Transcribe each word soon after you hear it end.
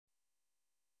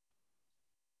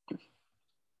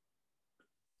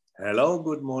Hello,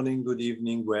 good morning, good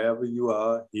evening, wherever you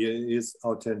are. Here is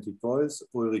Authentic Voice,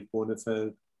 Ulrich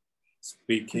Bonefeld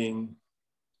speaking.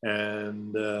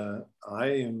 And I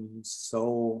am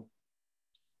so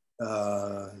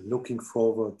looking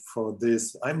forward for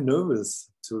this. I'm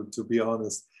nervous, to be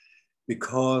honest,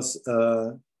 because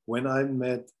when I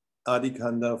met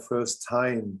Adhikanda first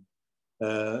time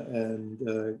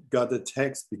and got a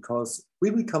text, because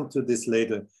we will come to this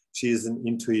later. She is an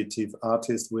intuitive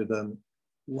artist with an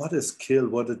what a skill,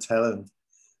 what a talent.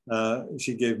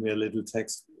 She gave me a little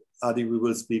text. Adi, we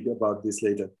will speak about this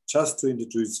later. Just to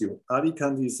introduce you, Adi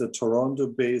Kandi is a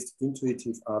Toronto-based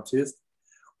intuitive artist,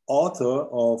 author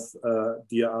of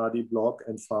Dear Adi blog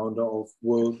and founder of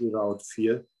World Without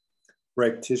Fear,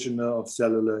 practitioner of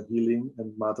cellular healing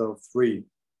and mother of three.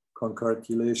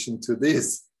 Congratulations to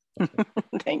this.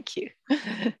 Thank you.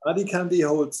 Adi Kandi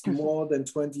holds more than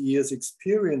 20 years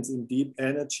experience in deep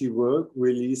energy work,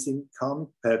 releasing karmic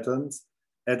patterns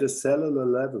at a cellular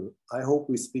level. I hope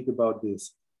we speak about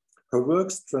this. Her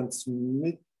works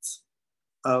transmit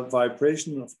a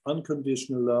vibration of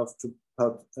unconditional love to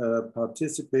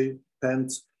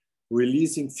participants,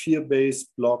 releasing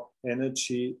fear-based blocked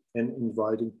energy and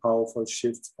inviting powerful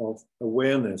shifts of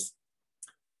awareness.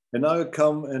 And I will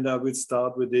come and I will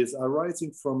start with this.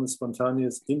 Arising from a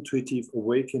spontaneous intuitive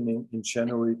awakening in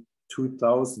January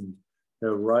 2000,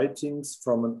 her writings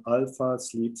from an alpha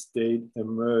sleep state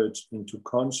emerged into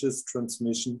conscious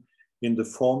transmission in the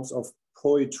forms of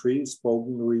poetry,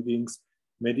 spoken readings,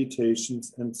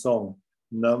 meditations, and song,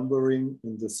 numbering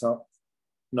in the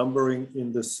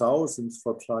thousands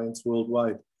for clients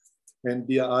worldwide. And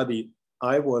dear Adi,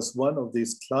 I was one of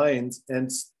these clients,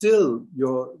 and still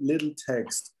your little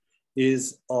text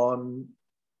is on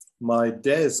my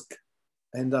desk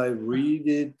and I read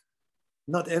it,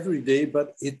 not every day,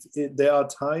 but there are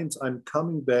times I'm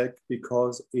coming back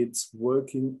because it's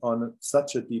working on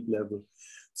such a deep level.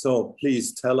 So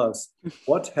please tell us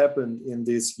what happened in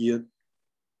this year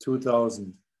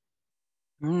 2000.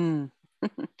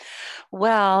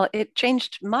 Well, it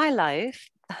changed my life.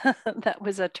 That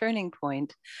was a turning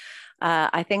point.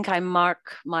 I think I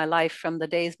mark my life from the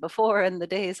days before and the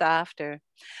days after.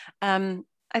 I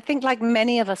think, like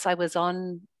many of us, I was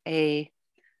on a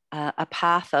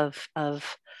path of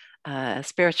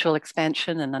spiritual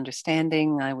expansion and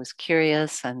understanding. I was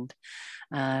curious and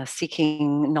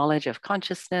seeking knowledge of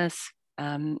consciousness.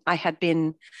 I had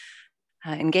been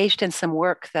engaged in some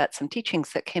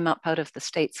teachings that came up out of the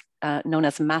States known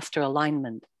as master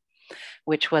alignment,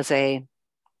 which was a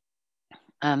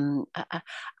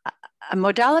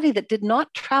modality that did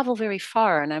not travel very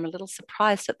far. And I'm a little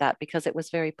surprised at that because it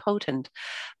was very potent.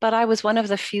 But I was one of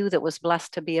the few that was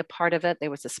blessed to be a part of it.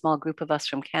 There was a small group of us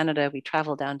from Canada. We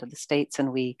traveled down to the States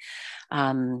and we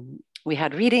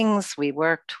had readings. We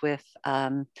worked with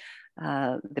the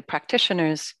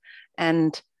practitioners.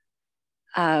 And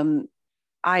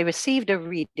I received a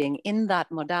reading in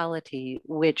that modality,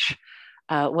 which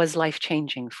was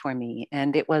life-changing for me.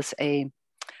 And it was a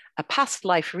past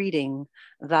life reading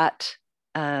that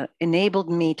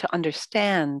enabled me to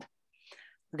understand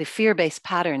the fear-based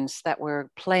patterns that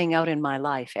were playing out in my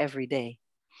life every day.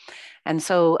 And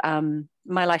so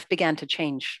my life began to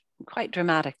change quite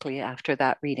dramatically after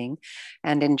that reading.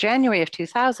 And in January of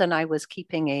 2000, I was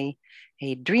keeping a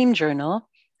dream journal.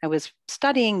 I was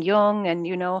studying Jung, and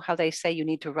you know how they say you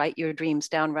need to write your dreams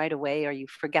down right away or you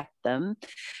forget them.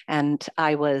 And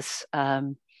I was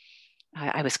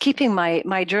keeping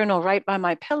my journal right by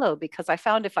my pillow because I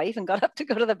found if I even got up to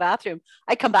go to the bathroom,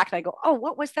 I come back and I go, oh,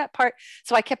 what was that part?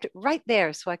 So I kept it right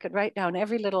there so I could write down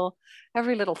every little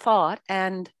thought.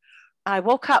 And I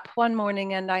woke up one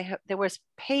morning and there was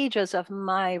pages of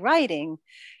my writing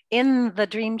in the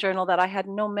dream journal that I had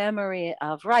no memory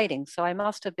of writing. So I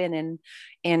must have been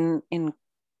in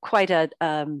quite a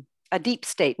deep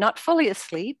state, not fully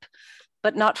asleep,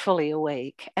 but not fully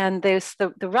awake. And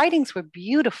the writings were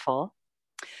beautiful.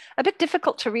 A bit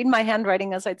difficult to read my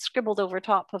handwriting as I'd scribbled over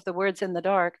top of the words in the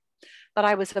dark, but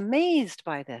I was amazed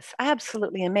by this,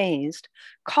 absolutely amazed.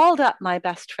 Called up my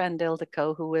best friend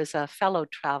Ildiko, who was a fellow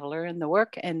traveler in the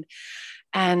work, and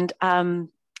I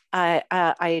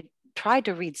tried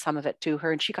to read some of it to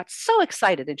her, and she got so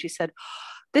excited, and she said,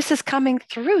 "This is coming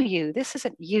through you. This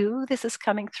isn't you. This is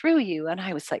coming through you." And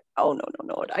I was like, "Oh,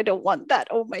 no, I don't want that.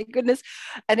 Oh my goodness."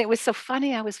 And it was so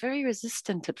funny. I was very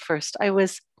resistant at first.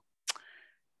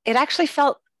 It actually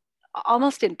felt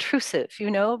almost intrusive,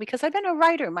 because I've been a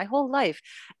writer my whole life.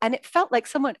 And it felt like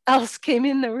someone else came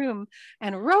in the room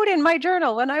and wrote in my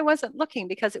journal when I wasn't looking,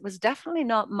 because it was definitely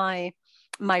not my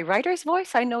my writer's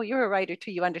voice. I know you're a writer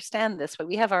too, you understand this, but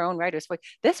we have our own writer's voice.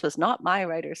 This was not my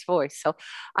writer's voice. So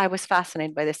I was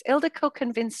fascinated by this. Ildiko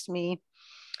convinced me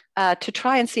to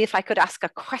try and see if I could ask a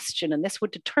question, and this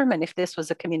would determine if this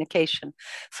was a communication.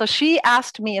 So she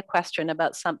asked me a question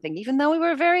about something, even though we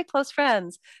were very close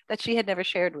friends, that she had never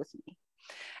shared with me.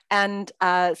 And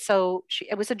so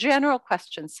it was a general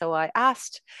question. So I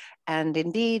asked, and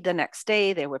indeed, the next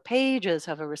day there were pages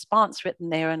of a response written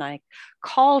there, and I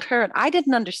called her, and I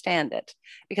didn't understand it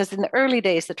because in the early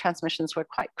days the transmissions were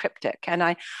quite cryptic. And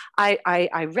I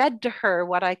read to her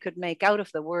what I could make out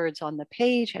of the words on the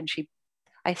page, and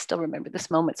I still remember this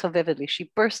moment so vividly.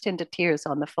 She burst into tears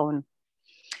on the phone,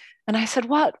 and I said,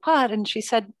 "What? And she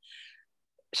said,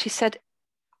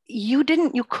 you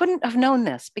couldn't have known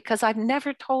this because I've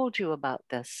never told you about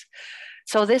this.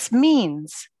 So this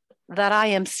means that I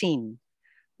am seen.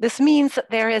 This means that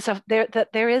there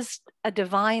is a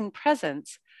divine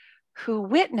presence who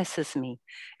witnesses me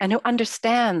and who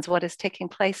understands what is taking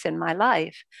place in my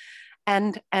life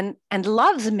and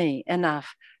loves me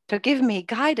enough to give me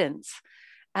guidance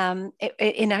in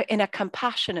a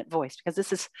compassionate voice, because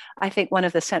this is, I think, one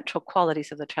of the central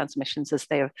qualities of the transmissions is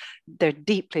they're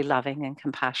deeply loving and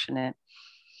compassionate."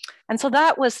 And so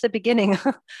that was the beginning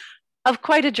of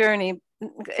quite a journey.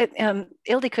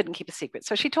 Ildi couldn't keep a secret,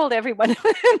 so she told everyone.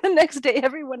 The next day,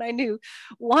 everyone I knew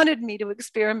wanted me to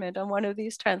experiment on one of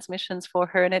these transmissions for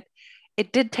her, and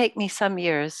it did take me some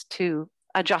years to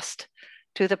adjust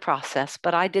to the process,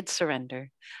 but I did surrender.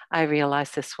 I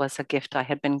realized this was a gift I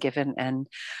had been given. And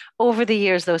over the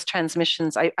years, those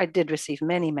transmissions, I did receive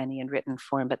many, many in written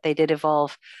form, but they did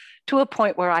evolve to a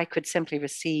point where I could simply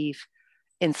receive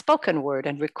in spoken word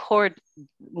and record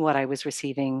what I was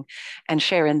receiving and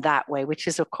share in that way, which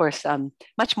is, of course,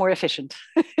 much more efficient.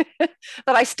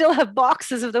 But I still have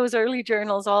boxes of those early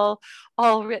journals all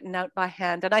written out by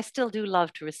hand. And I still do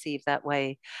love to receive that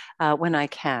way when I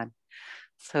can.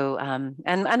 So,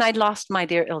 and I'd lost my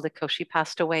dear Ildiko. She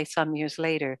passed away some years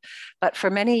later, but for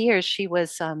many years she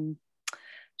was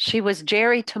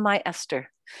Jerry to my Esther.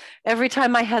 Every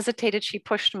time I hesitated, she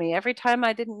pushed me. Every time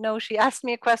I didn't know, she asked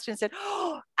me a question, said,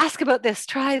 "Oh, ask about this,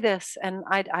 try this." And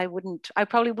I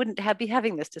probably wouldn't be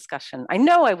having this discussion. I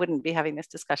know I wouldn't be having this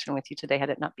discussion with you today had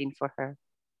it not been for her.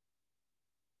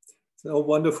 So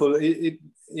wonderful. It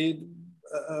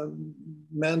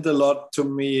meant a lot to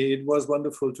me. It was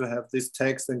wonderful to have this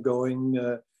text and going,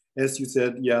 as you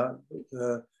said,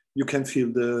 you can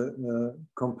feel the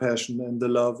compassion and the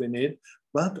love in it,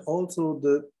 but also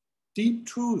the deep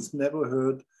truths never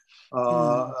heard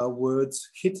words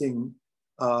hitting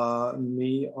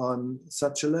me on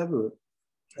such a level.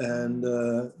 And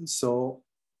so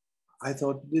I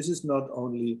thought this is not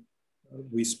only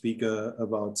we speak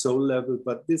about soul level,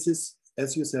 but this is,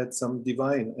 as you said, some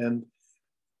divine. And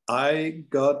I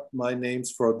got my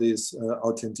names for this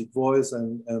authentic voice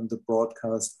and the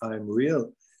broadcast I'm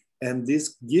Real. And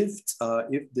these gifts,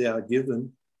 if they are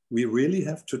given, we really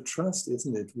have to trust,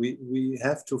 isn't it? We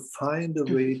have to find a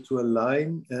way to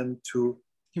align and to,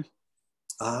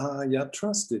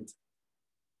 trust it.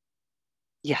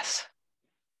 Yes.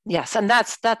 Yes. And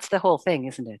that's the whole thing,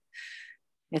 isn't it?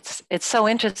 It's so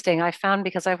interesting. I found,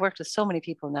 because I've worked with so many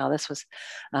people now, this was,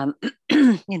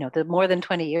 more than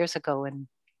 20 years ago. And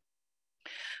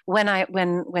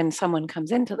when someone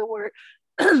comes into the work,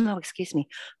 oh, excuse me,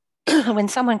 when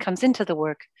someone comes into the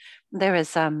work, there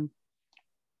is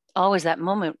always that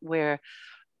moment where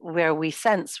we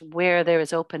sense where there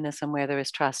is openness and where there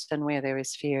is trust and where there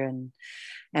is fear.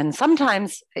 And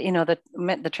sometimes,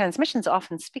 the transmissions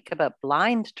often speak about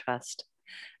blind trust.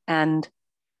 And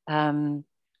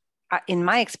in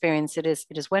my experience, it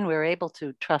is when we're able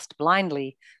to trust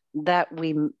blindly that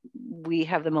we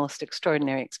have the most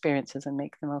extraordinary experiences and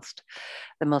make the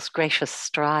most gracious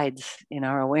strides in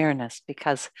our awareness,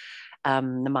 because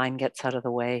the mind gets out of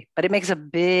the way. But it makes a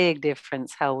big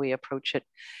difference how we approach it.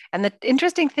 And the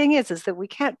interesting thing is that we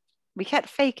can't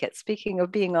fake it. Speaking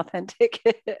of being authentic,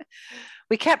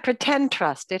 we can't pretend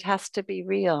trust. It has to be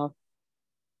real.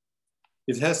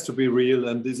 It has to be real,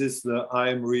 and this is the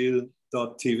IamReal.tv.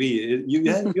 You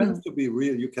have to be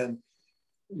real.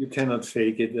 You cannot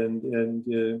fake it,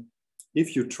 and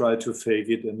if you try to fake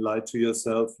it and lie to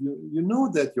yourself, you know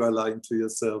that you are lying to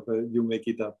yourself. You make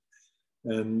it up,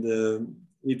 and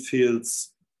it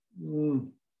feels.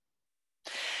 You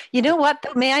know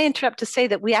what? May I interrupt to say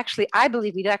that I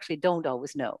believe we actually don't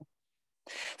always know.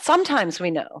 Sometimes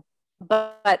we know,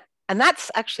 and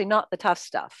that's actually not the tough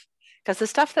stuff. Because the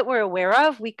stuff that we're aware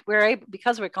of, we're able,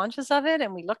 because we're conscious of it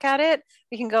and we look at it,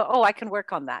 we can go, oh, I can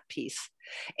work on that piece.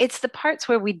 It's the parts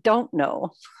where we don't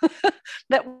know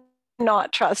that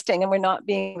not trusting and we're not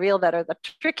being real that are the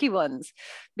tricky ones.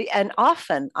 And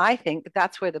often I think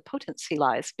that's where the potency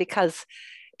lies, because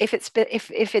if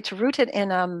it's rooted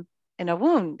in a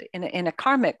wound, in a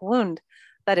karmic wound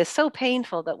that is so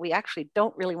painful that we actually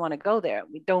don't really want to go there.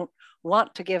 We don't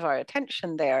want to give our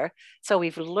attention there. So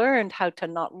we've learned how to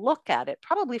not look at it,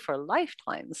 probably for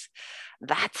lifetimes.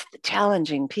 That's the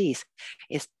challenging piece,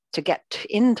 is to get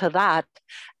into that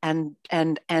and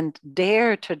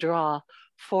dare to draw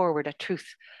forward a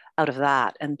truth out of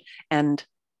that. And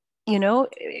you know,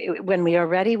 when we are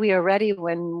ready, we are ready.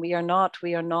 When we are not,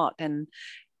 we are not. And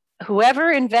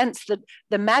whoever invents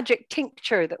the magic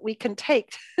tincture that we can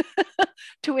take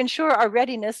to ensure our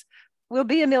readiness will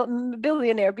be a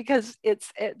billionaire, because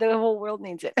the whole world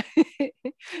needs it.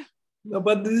 No,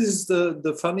 but this is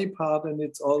the funny part, and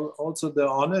it's also the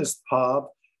honest part.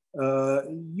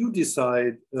 You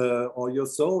decide, or your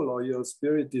soul or your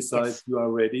spirit decides, yes, you are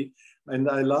ready. And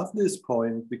I love this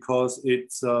point, because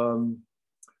it's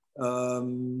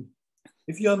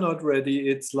if you're not ready,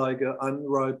 it's like an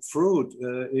unripe fruit.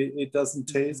 It doesn't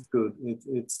taste good.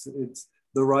 It's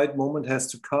the right moment has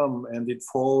to come, and it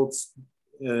falls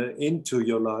into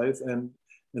your life, and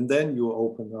then you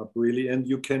open up really, and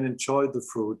you can enjoy the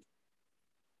fruit.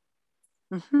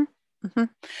 Mm-hmm. Mm-hmm.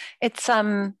 It's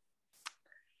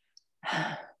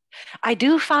I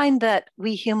do find that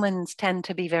we humans tend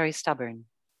to be very stubborn.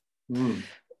 Mm.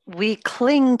 We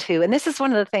cling to, and this is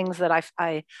one of the things that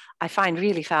I find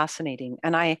really fascinating.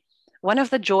 And one of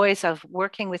the joys of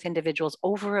working with individuals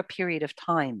over a period of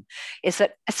time is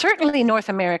that certainly North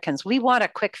Americans, we want a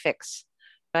quick fix,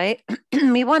 right?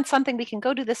 We want something, we can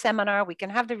go to the seminar, we can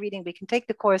have the reading, we can take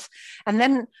the course, and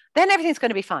then everything's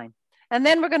going to be fine. And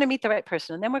then we're going to meet the right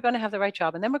person, and then we're going to have the right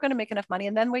job, and then we're going to make enough money,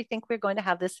 and then we think we're going to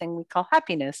have this thing we call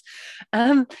happiness,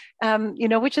 you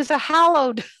know, which is a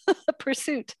hallowed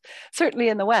pursuit, certainly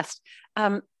in the West.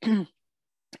 And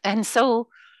so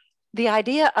the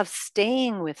idea of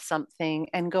staying with something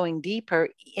and going deeper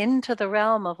into the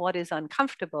realm of what is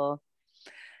uncomfortable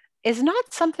is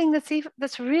not something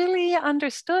that's really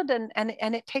understood,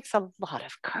 and it takes a lot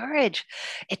of courage.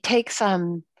 It takes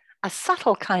a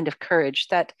subtle kind of courage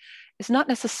that is not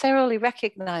necessarily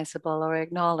recognizable or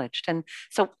acknowledged. And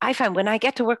so I find when I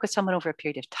get to work with someone over a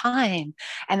period of time,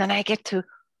 and then I get to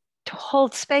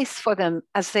hold space for them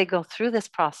as they go through this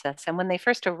process. And when they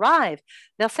first arrive,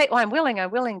 they'll say, oh, I'm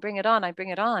willing, bring it on, I bring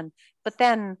it on. But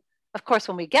then, of course,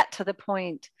 when we get to the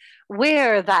point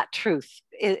where that truth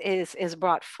is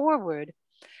brought forward,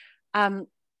 it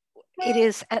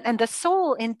is, and the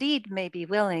soul indeed may be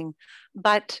willing,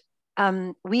 but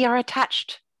we are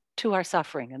attached to our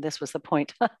suffering. And this was the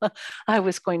point I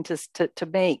was going to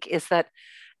make, is that,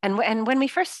 and when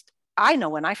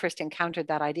I first encountered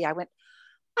that idea, I went,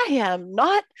 I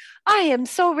am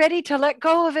so ready to let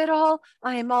go of it all.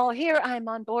 I am all here, I'm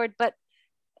on board. But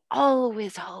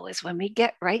always, when we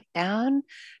get right down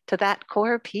to that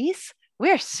core piece,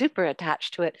 we're super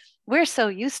attached to it. We're so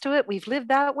used to it. We've lived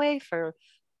that way for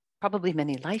probably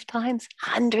many lifetimes,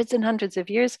 hundreds and hundreds of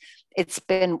years. It's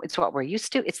what we're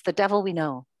used to. It's the devil we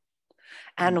know.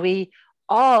 And we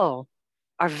all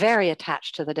are very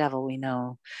attached to the devil we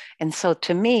know. And so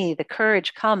to me, the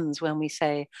courage comes when we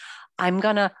say, I'm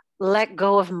going to let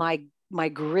go of my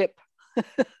grip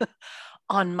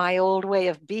on my old way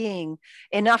of being,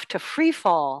 enough to free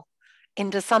fall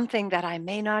into something that I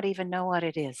may not even know what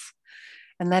it is.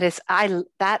 And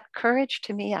that courage,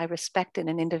 to me, I respect in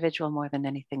an individual more than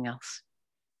anything else.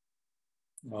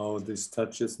 Oh, this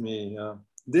touches me.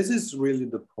 This is really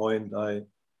the point I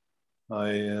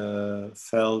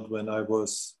felt when I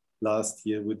was last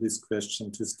year with this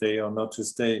question, to stay or not to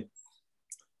stay.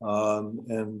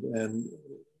 And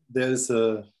there's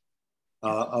a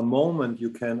moment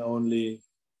you can only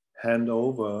hand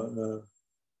over,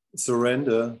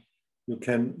 surrender. You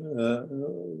can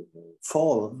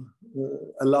fall,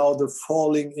 allow the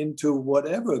falling into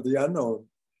whatever, the unknown,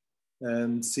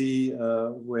 and see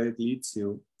where it leads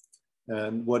you.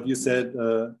 And what you said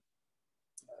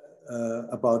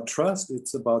about trust,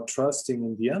 it's about trusting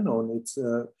in the unknown.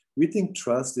 We think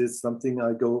trust is something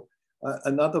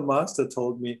another master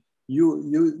told me,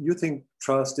 you think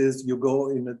trust is you go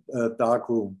in a dark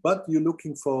room, but you're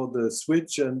looking for the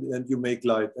switch and you make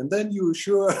light, and then you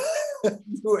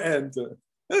you enter.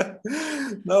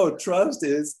 No, trust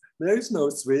is there is no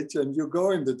switch, and you go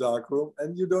in the dark room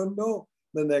and you don't know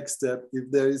the next step.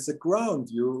 If there is a ground,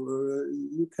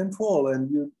 you can fall, and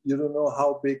you don't know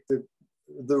how big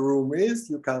the room is.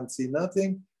 You can't see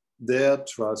nothing. Their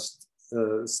trust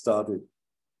started.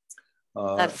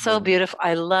 That's so beautiful.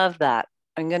 I love that.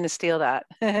 I'm going to steal that.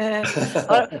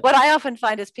 What I often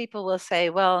find is people will say,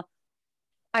 well,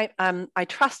 I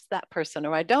trust that person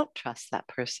or I don't trust that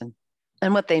person.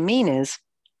 And what they mean is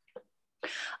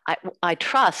I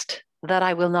trust that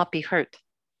I will not be hurt.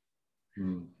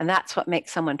 And that's what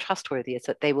makes someone trustworthy, is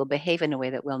that they will behave in a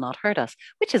way that will not hurt us,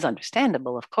 which is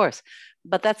understandable, of course.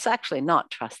 But that's actually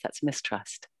not trust, that's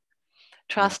mistrust.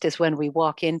 Trust is when we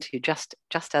walk into, just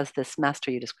as this master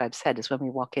you described said, is when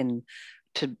we walk in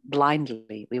to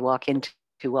blindly. We walk into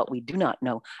what we do not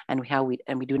know, and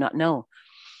we do not know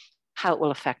how it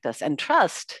will affect us. And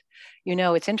trust, you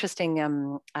know, it's interesting.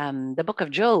 The book of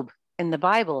Job in the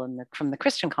Bible, and from the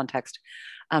Christian context.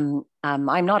 I'm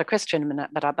not a Christian,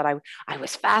 but I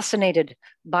was fascinated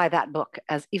by that book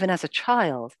even as a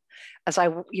child, as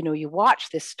you watch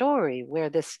this story where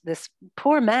this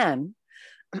poor man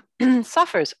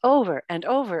suffers over and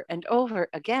over and over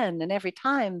again, and every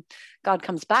time God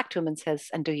comes back to him and says,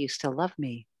 "And do you still love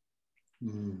me?"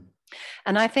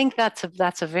 And I think that's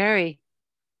a very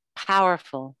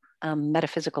powerful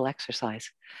metaphysical exercise.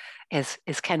 Is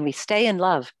can we stay in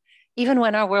love even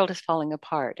when our world is falling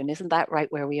apart? And isn't that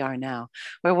right where we are now?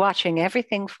 We're watching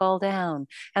everything fall down.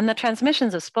 And the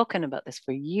transmissions have spoken about this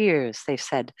for years. They've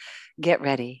said, get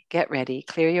ready,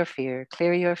 clear your fear,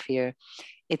 clear your fear.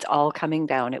 It's all coming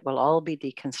down. It will all be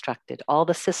deconstructed. All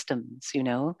the systems,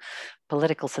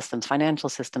 political systems, financial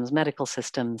systems, medical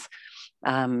systems,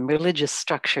 religious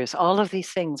structures, all of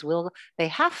these things they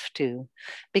have to,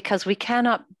 because we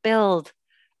cannot build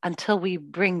until we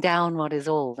bring down what is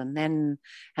old, and then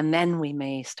we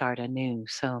may start anew.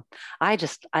 So I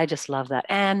just love that.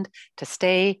 And to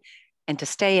stay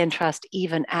in trust,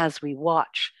 even as we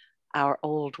watch our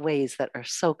old ways that are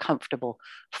so comfortable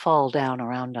fall down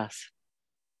around us.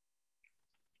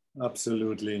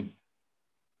 Absolutely.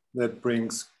 That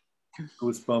brings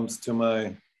goosebumps to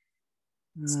my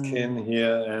skin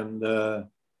here. And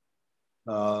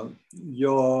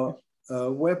your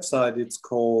website, it's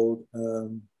called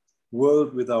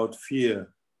World Without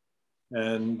Fear.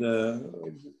 And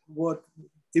what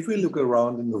if we look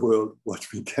around in the world, what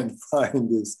we can find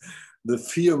is the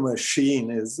fear machine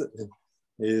is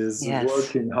yes,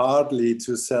 working hardly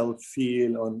to sell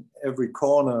fear on every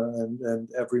corner and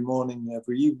every morning,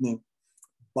 every evening.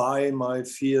 Buy my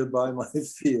fear,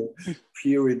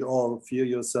 fear it all, fear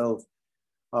yourself.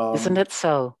 Isn't it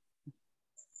so?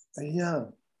 Yeah.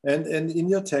 And in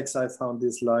your text, I found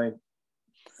this line,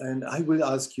 and I will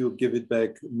ask you, give it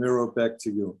back, mirror back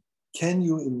to you. Can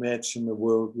you imagine a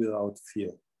world without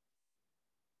fear?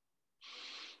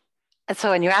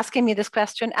 So, and you're asking me this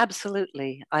question?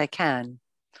 Absolutely, I can.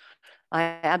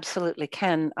 I absolutely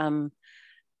can. And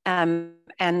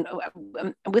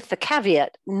with the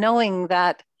caveat, knowing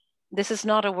that this is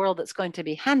not a world that's going to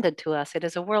be handed to us. It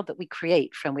is a world that we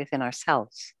create from within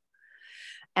ourselves.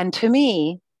 And to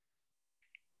me,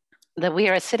 that we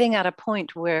are sitting at a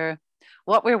point where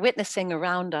what we're witnessing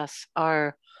around us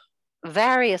are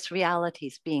various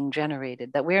realities being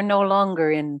generated, that we're no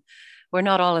longer we're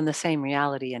not all in the same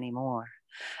reality anymore.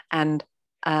 And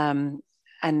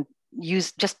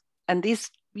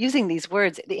using these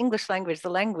words, the English language,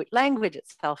 the language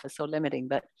itself is so limiting,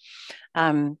 but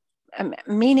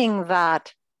meaning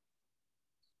that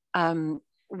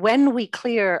when we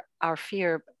clear our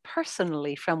fear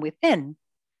personally from within,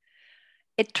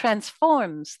 it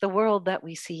transforms the world that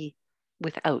we see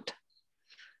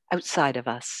outside of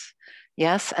us.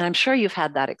 Yes, and I'm sure you've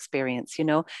had that experience.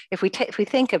 If we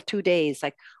think of 2 days,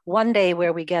 like one day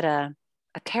where we get a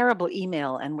terrible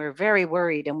email and we're very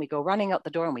worried and we go running out the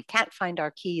door and we can't find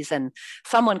our keys and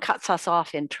someone cuts us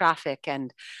off in traffic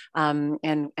and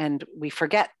we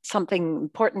forget something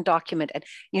important document. And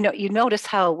you notice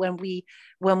how when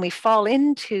we fall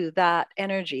into that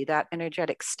energy, that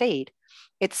energetic state,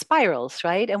 it spirals,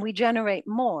 right? And we generate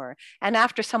more. And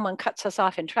after someone cuts us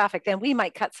off in traffic, then we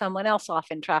might cut someone else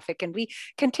off in traffic, and we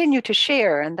continue to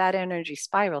share, and that energy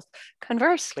spirals.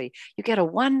 Conversely, you get a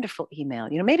wonderful email.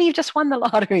 Maybe you just won the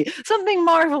lottery, something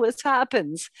marvelous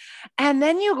happens. And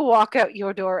then you walk out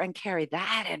your door and carry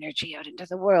that energy out into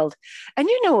the world. And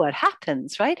you know what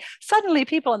happens, right? Suddenly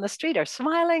people on the street are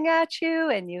smiling at you,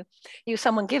 and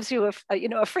someone gives you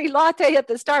a free latte at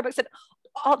the Starbucks, and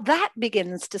all that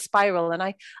begins to spiral. And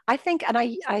I think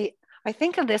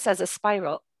of this as a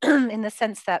spiral in the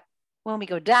sense that when we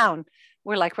go down,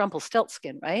 we're like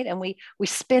Rumpelstiltskin, right? And we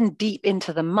spin deep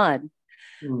into the mud.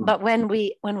 But when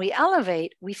we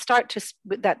elevate, we start to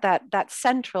that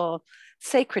central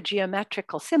sacred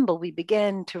geometrical symbol, we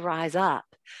begin to rise up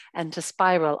and to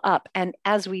spiral up. And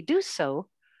as we do so,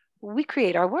 we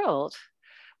create our world.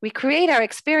 We create our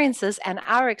experiences, and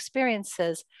our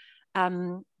experiences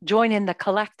join in the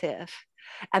collective,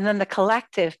 and then the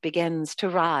collective begins to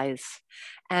rise,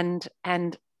 and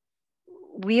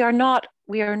we are not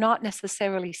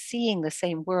necessarily seeing the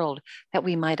same world that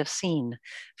we might have seen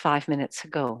 5 minutes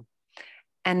ago.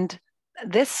 And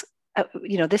this,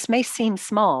 this may seem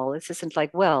small. This isn't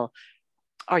like, well,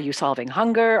 are you solving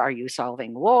hunger? Are you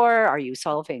solving war? Are you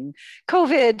solving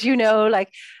COVID?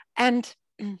 And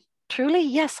truly,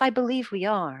 yes, I believe we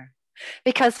are,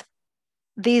 because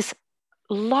these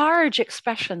large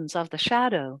expressions of the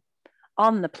shadow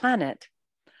on the planet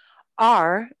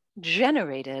are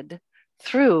generated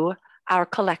through our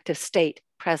collective state,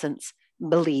 presence,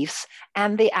 beliefs,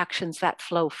 and the actions that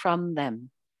flow from them.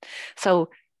 So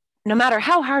no matter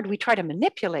how hard we try to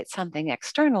manipulate something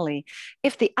externally,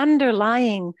 if the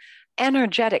underlying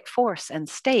energetic force and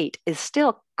state is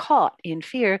still caught in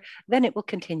fear, then it will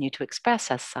continue to express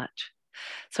as such.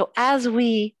 So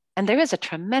and there is a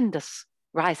tremendous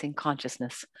rising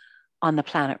consciousness on the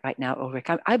planet right now, Ulrich.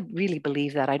 I really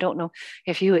believe that. I don't know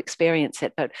if you experience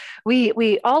it, but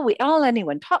all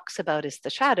anyone talks about is the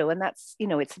shadow, and that's,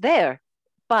 it's there,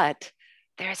 but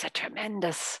there's a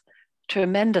tremendous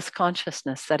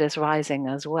consciousness that is rising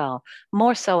as well,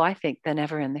 more so, I think, than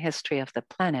ever in the history of the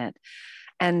planet.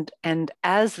 And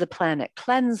as the planet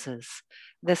cleanses,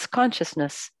 this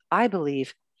consciousness, I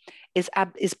believe, is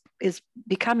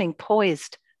becoming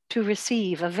poised to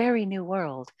receive a very new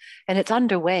world, and it's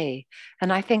underway.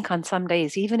 And I think on some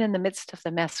days, even in the midst of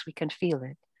the mess, we can feel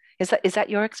it. Is that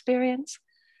your experience?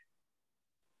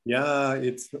 Yeah,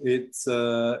 it's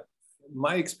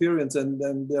my experience,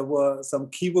 and there were some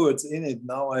keywords in it.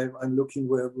 Now I'm looking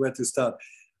where to start.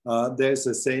 There's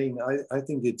a saying, I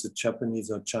think it's a Japanese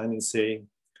or Chinese saying,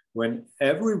 when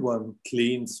everyone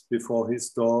cleans before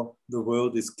his door, the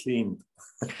world is cleaned.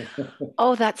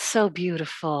 Oh, that's so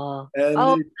beautiful.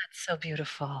 That's so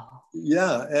beautiful.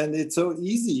 Yeah, and it's so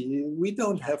easy. We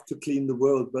don't have to clean the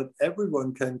world, but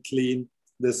everyone can clean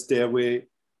the stairway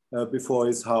before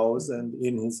his house and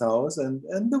in his house, and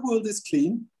the world is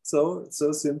clean. So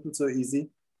simple, so easy.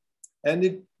 And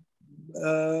it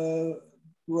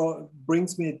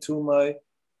brings me to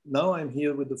now I'm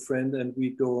here with a friend, and we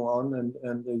go on, and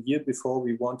a year before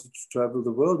we wanted to travel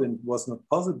the world, and it was not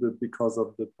possible because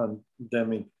of the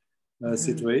pandemic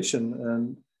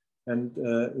situation. And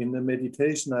in the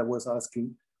meditation, I was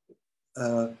asking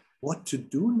what to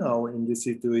do now in this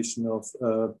situation of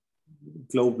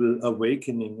global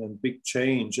awakening and big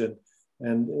change. And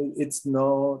it's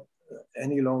not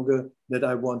any longer that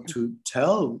I want to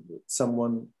tell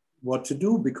someone what to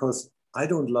do, because I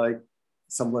don't like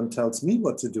someone tells me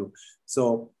what to do.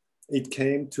 So it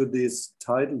came to this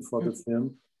title for the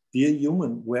film, Dear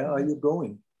Human, Where Are You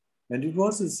Going? And it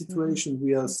was a situation,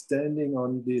 we are standing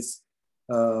on this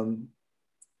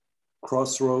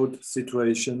crossroad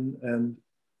situation,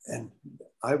 and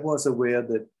I was aware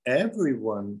that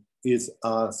everyone is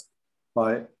asked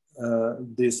by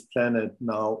this planet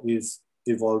now is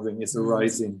evolving, is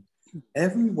arising.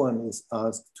 Everyone is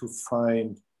asked to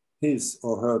find his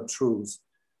or her truth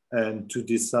and to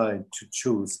decide, to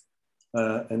choose.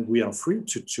 And we are free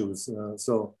to choose.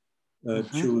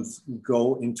 Choose,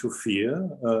 go into fear.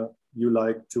 You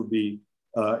like to be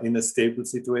in a stable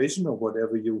situation, or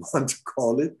whatever you want to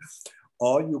call it,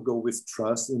 or you go with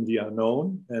trust in the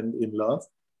unknown and in love.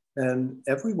 And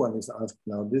everyone is asked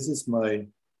now.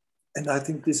 And I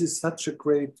think this is such a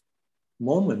great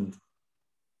moment.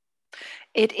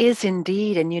 It is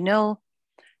indeed. And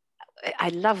I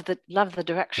love the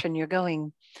direction you're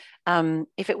going.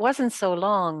 If it wasn't so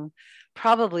long,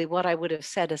 probably what I would have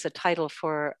said as a title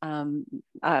for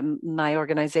my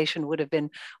organization would have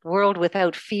been World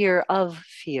Without Fear of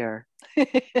Fear.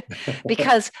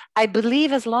 Because I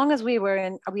believe as long as we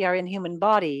are in human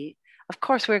body, of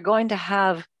course, we're going to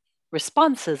have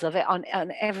responses of it on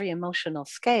every emotional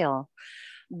scale.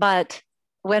 But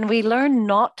when we learn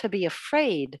not to be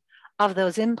afraid of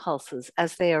those impulses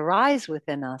as they arise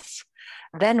within us,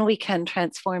 then we can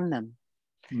transform them.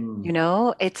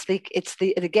 It's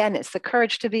the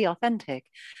courage to be authentic,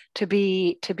 to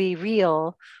be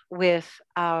real with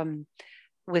our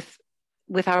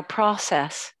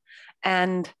process,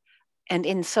 and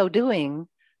in so doing,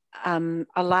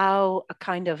 allow a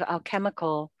kind of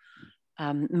alchemical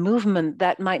movement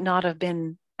that might not have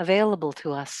been available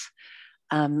to us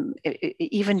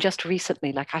even just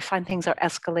recently. Like, I find things are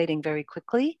escalating very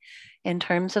quickly in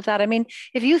terms of that. I mean,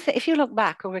 if you look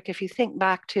back, Ulrich, if you think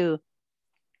back to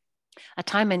a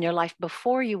time in your life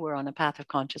before you were on a path of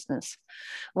consciousness,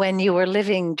 when you were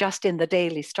living just in the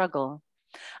daily struggle,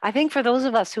 I think for those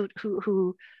of us who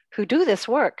do this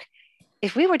work,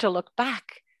 if we were to look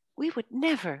back, we would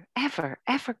never, ever,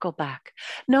 ever go back.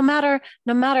 No matter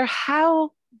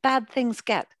how bad things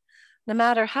get, no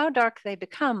matter how dark they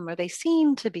become or they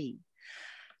seem to be,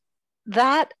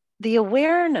 that the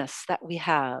awareness that we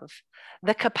have,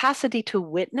 the capacity to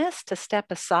witness, to step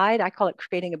aside, I call it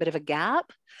creating a bit of a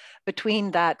gap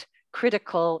between that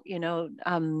critical,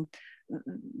 the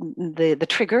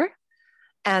trigger,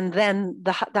 and then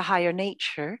the higher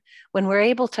nature. When we're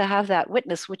able to have that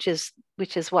witness, which is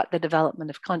what the development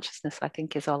of consciousness, I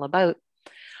think, is all about,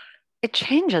 it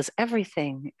changes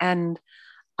everything. And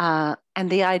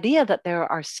the idea that there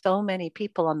are so many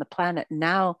people on the planet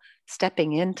now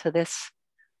stepping into this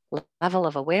level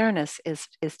of awareness is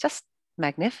just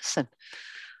magnificent.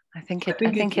 I think it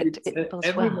goes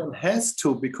everyone well. has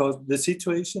to, because the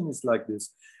situation is like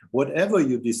this. Whatever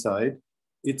you decide,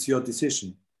 it's your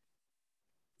decision.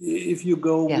 If you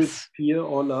go Yes. with fear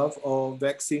or love or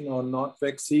vaccine or not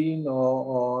vaccine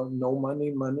or no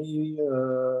money,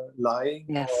 lying,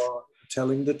 Yes. or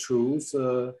telling the truth,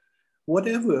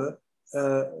 whatever,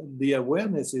 the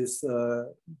awareness is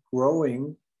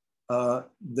growing,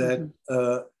 that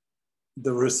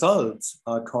the results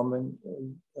are coming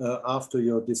after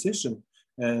your decision,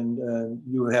 and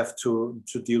you have to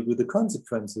deal with the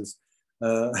consequences.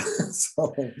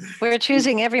 So we're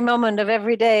choosing every moment of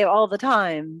every day, all the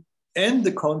time. And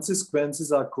the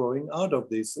consequences are growing out of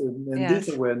this. And Yes. This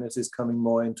awareness is coming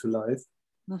more into life.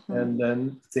 And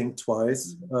then think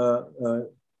twice,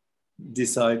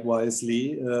 decide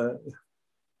wisely,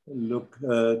 look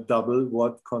double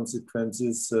what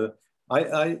consequences.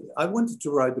 I wanted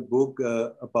to write a book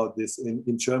about this.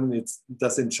 In German, it's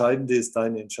Das Entscheidende ist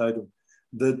deine Entscheidung.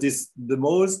 The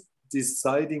most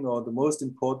deciding, or the most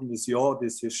important, is your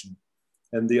decision.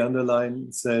 And the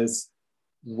underline says,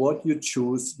 what you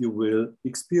choose, you will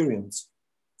experience.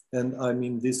 And I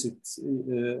mean, this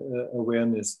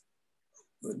awareness.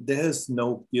 There's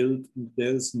no guilt.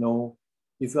 There's no,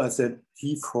 if I said,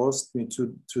 he forced me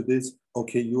to this,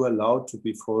 okay, you're allowed to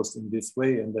be forced in this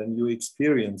way, and then you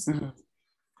experience it.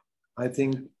 I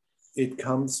think it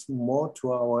comes more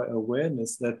to our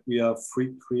awareness that we are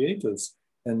free creators.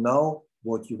 And now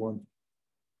what you want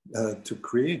to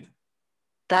create.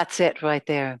 That's it right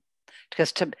there.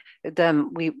 Because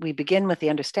we begin with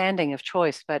the understanding of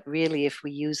choice, but really if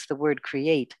we use the word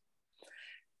create,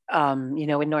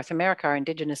 in North America, our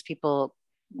indigenous people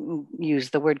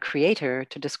use the word creator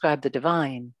to describe the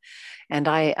divine. And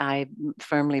I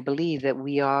firmly believe that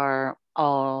we are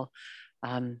all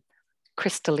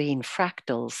crystalline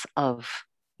fractals of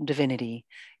divinity,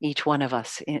 each one of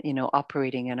us,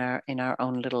 operating in our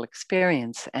own little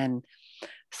experience. And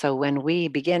so when we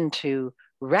begin to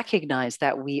recognize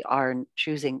that we are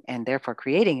choosing and therefore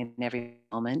creating in every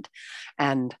moment,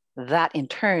 and that in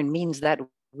turn means that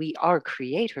we are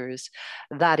creators,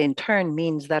 that in turn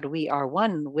means that we are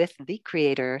one with the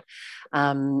creator,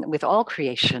 with all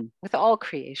creation,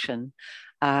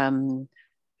 that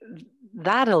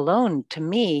alone, to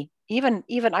me, even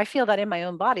I feel that in my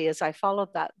own body as I follow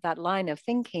that line of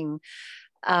thinking,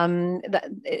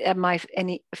 that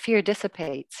any fear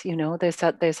dissipates.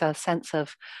 There's a sense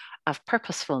of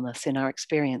purposefulness in our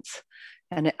experience,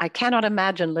 and I cannot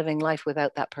imagine living life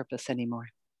without that purpose anymore.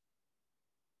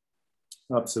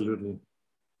 Absolutely,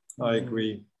 I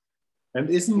agree. And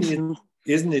isn't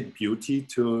it beauty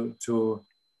to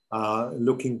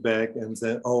looking back and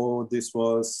say, oh, this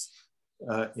was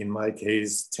in my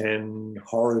case 10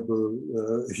 horrible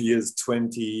years,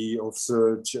 20 of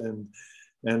search, and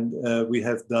we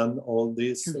have done all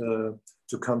this to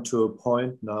come to a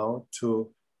point now to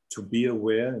be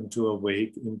aware and to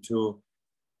awake into,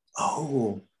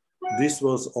 oh, this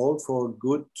was all for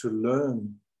good, to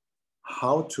learn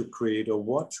how to create or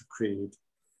what to create,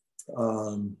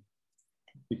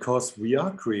 because we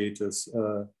are creators.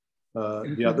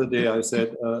 The other day I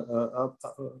said,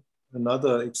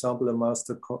 another example, a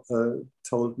master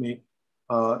told me,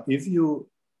 if you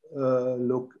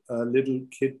look a little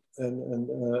kid and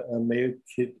a male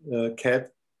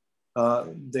cat,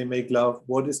 they make love.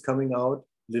 What is coming out?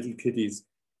 Little kitties.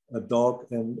 A dog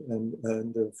and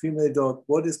a female dog.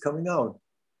 What is coming out?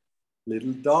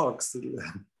 Little dogs.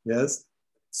 Yes.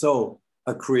 So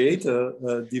a creator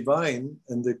divine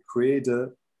and the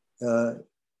creator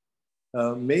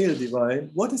male divine.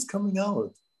 What is coming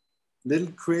out?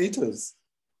 Little creators.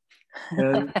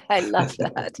 And I love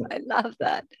that. I love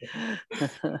that.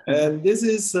 And this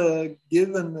is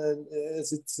given,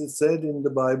 as it's said in the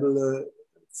Bible,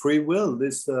 free will.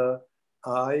 This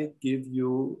I give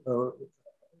you,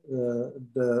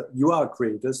 you are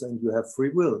creators and you have free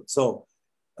will. So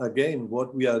again,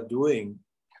 what we are doing,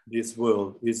 this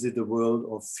world, is it a world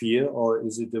of fear or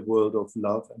is it a world of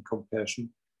love and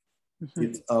compassion?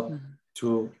 It's up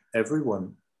to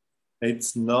everyone.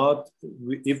 It's not,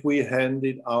 if we hand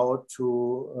it out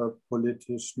to a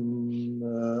politician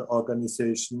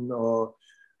organization or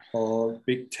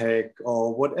big tech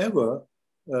or whatever,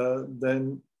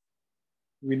 then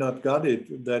we not got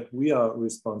it, that we are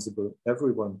responsible,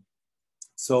 everyone.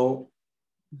 So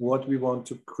what we want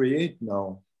to create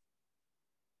now.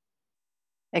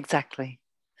 Exactly.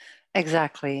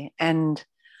 Exactly. And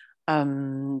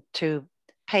to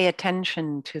pay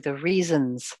attention to the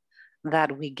reasons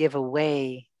that we give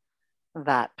away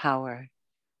that power,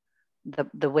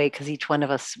 the way, because each one of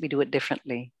us, we do it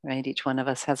differently, right? Each one of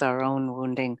us has our own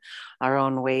wounding, our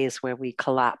own ways where we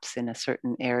collapse in a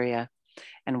certain area,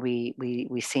 and we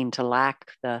seem to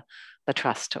lack the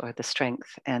trust or the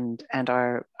strength, and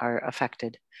are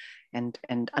affected, and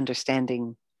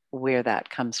understanding where that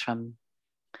comes from.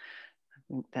 I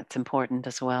think that's important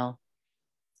as well.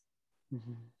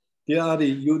 Mm-hmm. Yeah, Adi,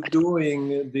 you're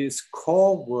doing this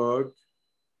core work.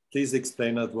 Please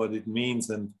explain us what it means.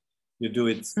 And you do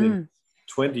it since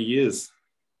 20 years.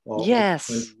 Or yes.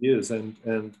 20 years.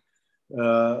 And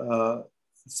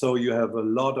so you have a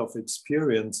lot of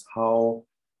experience how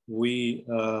we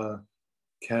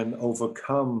can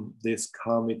overcome these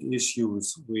karmic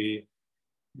issues. We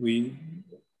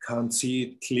can't see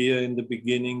it clear in the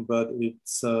beginning, but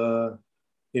it's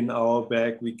in our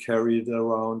bag. We carry it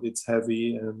around. It's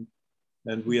heavy,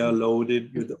 and we are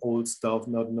loaded with old stuff,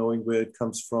 not knowing where it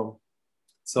comes from.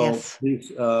 So yes.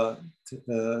 Please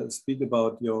speak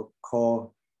about your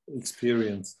core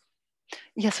experience.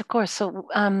 Yes, of course. So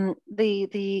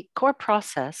the core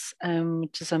process,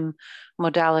 which is a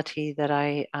modality that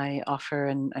I offer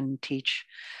and teach,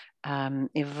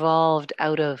 evolved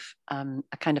out of a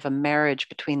kind of a marriage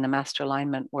between the master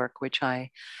alignment work, which I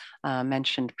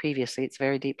mentioned previously. It's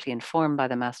very deeply informed by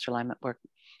the master alignment work,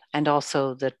 and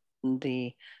also the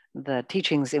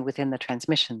teachings within the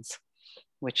transmissions,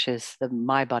 which is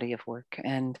my body of work.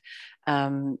 And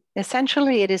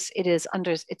essentially,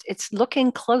 it's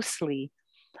looking closely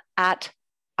at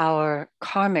our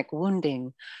karmic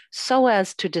wounding so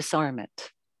as to disarm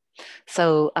it.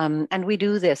 So, and we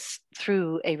do this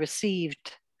through a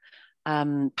received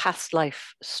past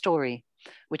life story,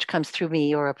 which comes through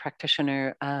me or a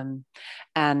practitioner.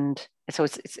 And so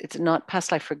it's not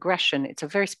past life regression. It's a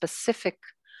very specific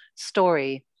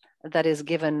story that is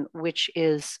given, which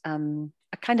is a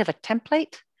kind of a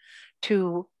template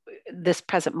to this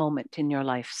present moment in your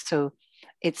life. So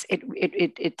it's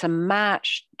a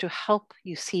match to help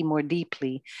you see more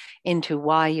deeply into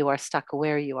why you are stuck,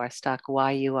 where you are stuck,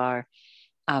 why you are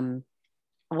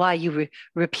why you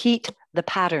repeat the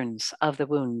patterns of the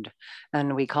wound.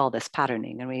 And we call this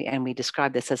patterning, and we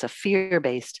describe this as a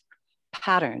fear-based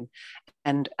pattern.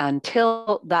 And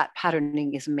until that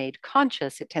patterning is made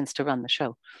conscious, it tends to run the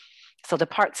show. So the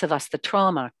parts of us, the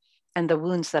trauma and the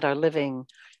wounds that are living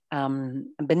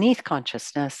beneath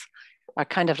consciousness, are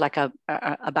kind of like a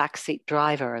backseat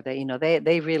driver.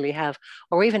 They really have,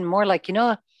 or even more like,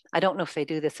 I don't know if they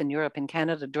do this in Europe. In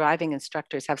Canada, driving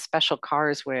instructors have special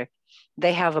cars where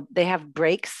they have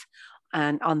brakes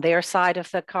and on their side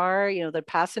of the car, the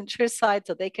passenger side,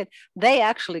 so they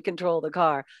actually control the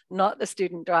car, not the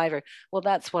student driver. Well,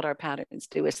 that's what our patterns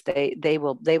do, is they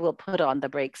will put on the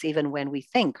brakes even when we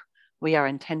think we are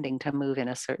intending to move in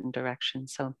a certain direction.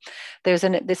 So this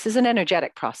is an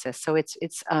energetic process. So it's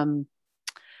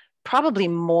probably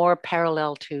more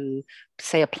parallel to,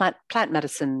 say, a plant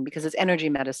medicine, because it's energy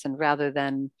medicine rather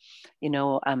than,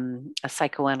 a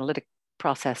psychoanalytic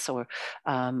process, or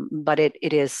but it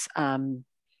is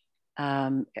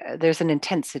there's an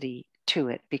intensity to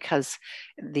it, because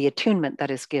the attunement that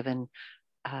is given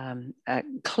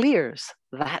clears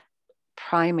that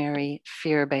primary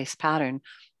fear-based pattern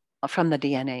from the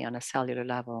DNA on a cellular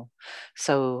level.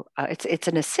 So it's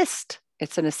an assist.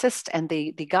 It's an assist. And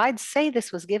the guides say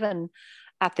this was given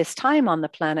at this time on the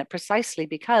planet precisely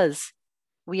because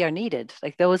we are needed.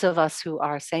 Like those of us who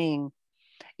are saying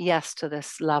yes to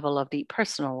this level of deep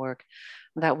personal work,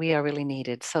 that we are really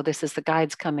needed. So this is the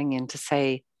guides coming in to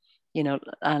say,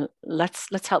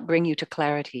 let's help bring you to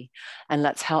clarity, and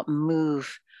let's help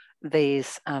move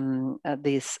these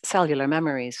cellular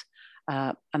memories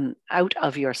out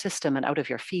of your system and out of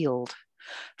your field,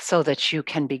 so that you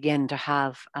can begin to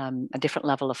have a different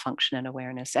level of function and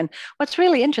awareness. And what's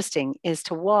really interesting is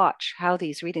to watch how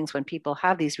these readings, when people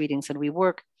have these readings and we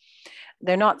work,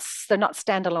 they're not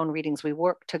standalone readings. We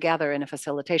work together in a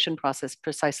facilitation process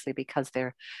precisely because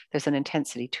there's an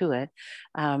intensity to it.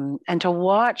 And to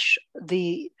watch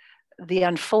the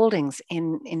unfoldings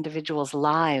in individuals'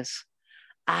 lives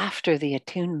after the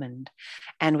attunement,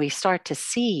 and we start to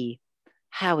see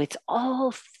how it's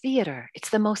all theater. It's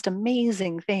the most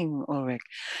amazing thing, Ulrich.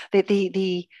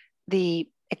 The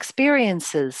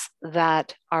experiences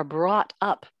that are brought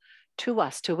up to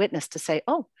us to witness, to say,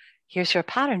 oh, here's your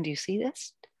pattern. Do you see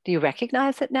this? Do you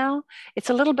recognize it now? It's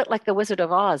a little bit like the Wizard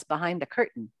of Oz behind the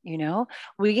curtain, you know?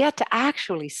 We get to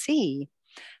actually see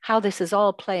how this is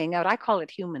all playing out. I call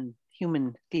it human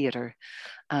theater,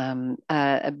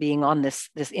 being on this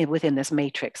within this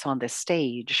matrix, on this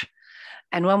stage.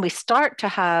 And when we start to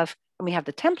have, when we have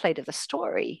the template of the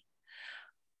story,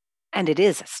 and it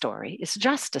is a story, it's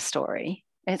just a story,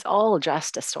 it's all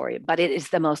just a story, but it is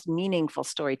the most meaningful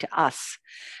story to us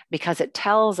because it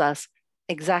tells us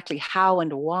exactly how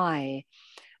and why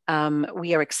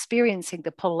we are experiencing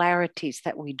the polarities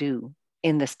that we do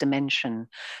in this dimension,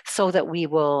 so that we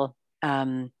will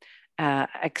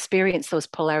experience those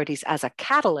polarities as a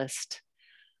catalyst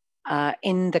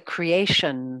in the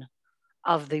creation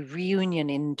of the reunion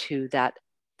into that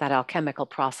alchemical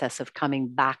process of coming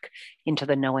back into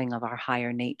the knowing of our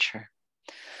higher nature.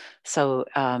 So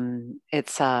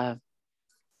it's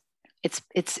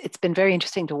been very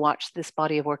interesting to watch this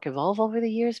body of work evolve over the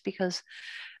years, because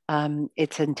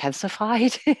it's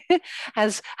intensified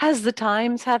as the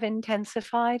times have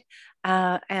intensified,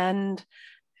 and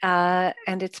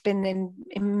it's been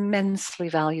immensely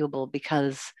valuable,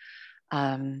 because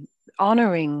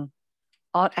honoring,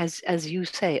 as you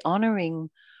say,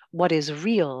 honoring what is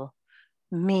real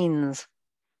means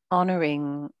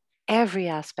honoring every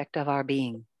aspect of our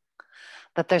being,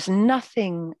 that there's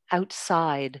nothing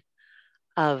outside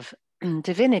of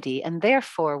divinity, and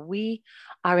therefore we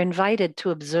are invited to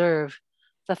observe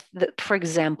for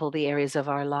example, the areas of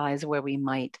our lives where we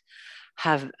might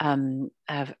have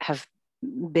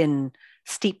been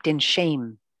steeped in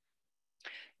shame.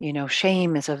 You know,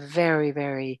 shame is a very,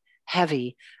 very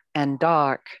heavy and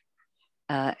dark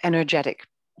energetic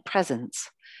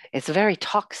presence. It's very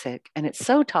toxic, and it's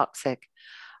so toxic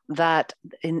that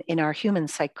in our human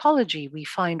psychology, we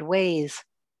find ways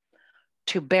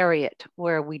to bury it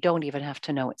where we don't even have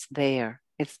to know it's there.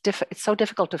 It's so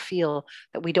difficult to feel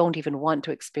that we don't even want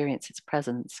to experience its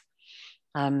presence.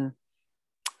 I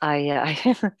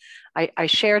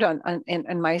shared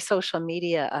in my social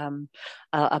media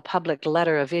a public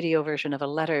letter, a video version of a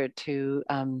letter to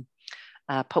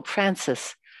Pope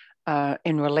Francis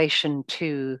in relation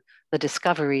to the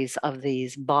discoveries of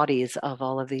these bodies of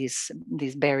all of these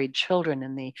buried children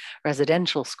in the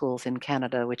residential schools in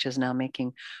Canada, which is now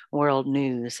making world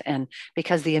news. And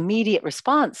because the immediate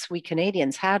response we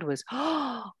Canadians had was,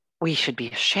 oh, we should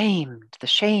be ashamed, the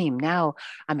shame. Now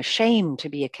I'm ashamed to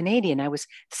be a Canadian. I was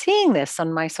seeing this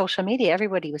on my social media.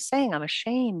 Everybody was saying, I'm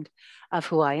ashamed of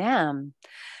who I am.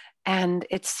 And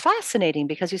it's fascinating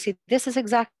because you see, this is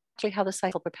exactly how the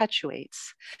cycle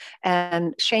perpetuates.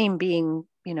 And shame being,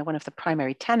 you know, one of the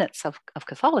primary tenets of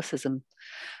Catholicism,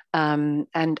 and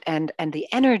the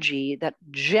energy that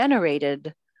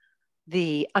generated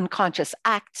the unconscious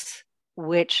acts,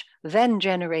 which then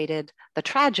generated the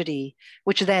tragedy,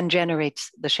 which then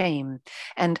generates the shame.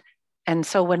 And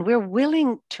so when we're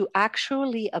willing to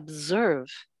actually observe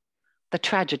the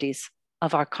tragedies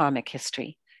of our karmic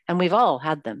history, and we've all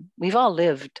had them, we've all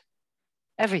lived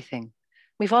everything,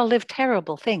 we've all lived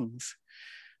terrible things.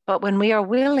 But when we are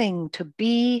willing to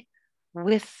be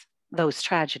with those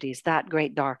tragedies, that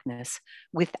great darkness,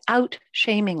 without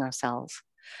shaming ourselves,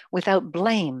 without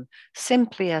blame,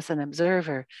 simply as an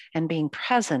observer and being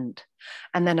present,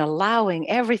 and then allowing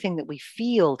everything that we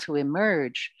feel to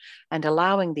emerge, and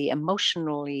allowing the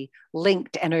emotionally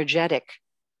linked, energetic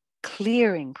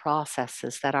clearing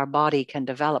processes that our body can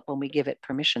develop when we give it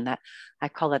permission. That I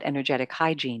call it energetic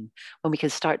hygiene. When we can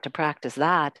start to practice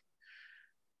that,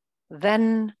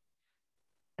 then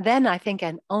I think,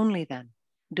 and only then,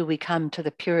 do we come to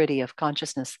the purity of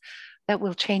consciousness that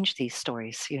will change these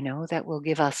stories, you know, that will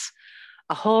give us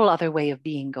a whole other way of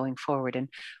being going forward. And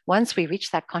once we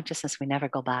reach that consciousness, we never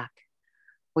go back.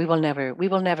 We will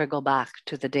never go back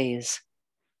to the days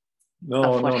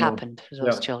of what happened to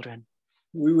those children.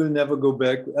 We will never go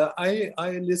back.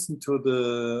 I listened to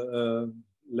the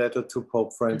letter to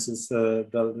Pope Francis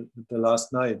the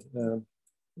last night. It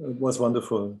was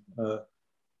wonderful.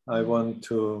 I want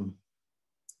to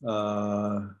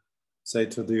say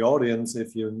to the audience,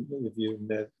 if you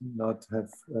not have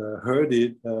heard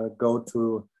it, go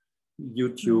to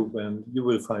YouTube and you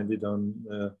will find it on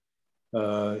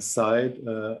site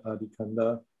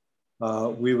Adikanda.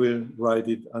 We will write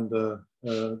it under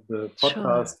the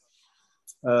podcast.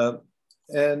 Sure.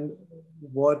 And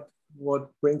what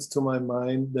brings to my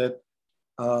mind that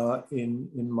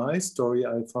in my story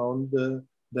I found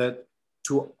that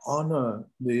to honor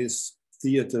this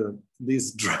theater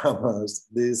these dramas,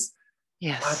 these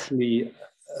Yes. ugly,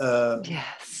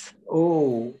 Yes.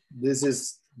 oh, this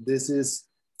is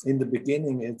in the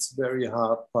beginning, it's very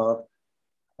hard part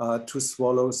to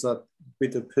swallow such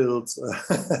bitter pills.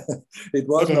 It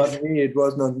was not me, it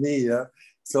was not me. Yeah?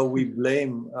 So we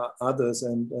blame others.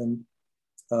 And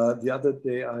the other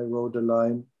day I wrote a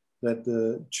line that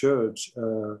the church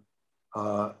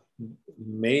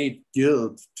made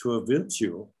guilt to a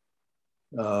virtue.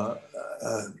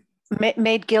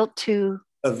 Made guilt to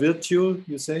a virtue,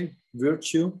 you say?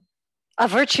 Virtue? A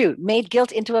virtue, made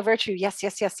guilt into a virtue. Yes,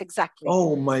 yes, yes, exactly.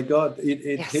 Oh my God, it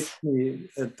Yes. hit me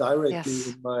directly Yes.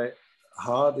 in my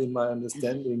heart, in my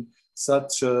understanding,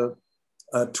 such a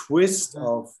twist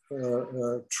of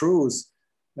truth.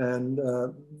 And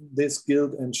this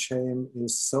guilt and shame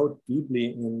is so deeply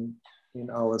in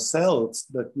ourselves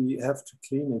that we have to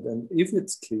clean it. And if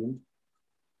it's cleaned,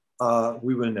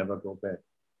 we will never go back.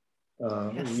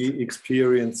 Yes. We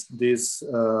experience this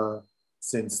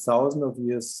since thousands of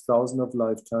years, thousands of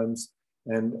lifetimes.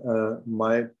 And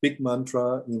my big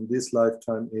mantra in this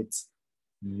lifetime, it's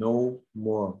no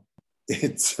more.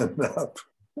 It's enough.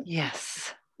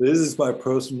 Yes. This is my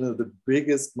personal, the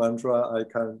biggest mantra I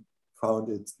can found.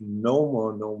 It's no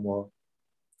more, no more.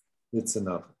 It's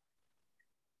enough.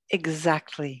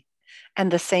 Exactly.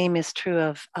 And the same is true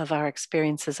of our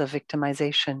experiences of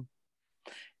victimization.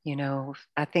 You know,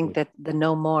 I think that the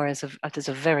no more is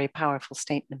a very powerful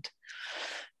statement.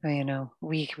 You know,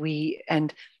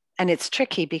 and it's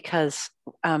tricky because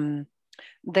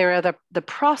there are the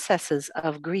processes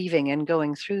of grieving and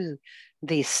going through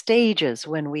these stages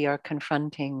when we are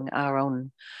confronting our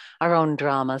own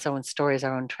dramas, our own stories,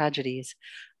 our own tragedies.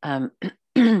 And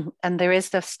there is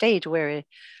the stage where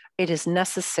it is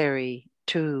necessary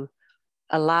to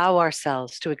allow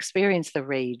ourselves to experience the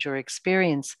rage or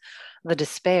experience the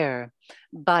despair.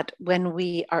 But when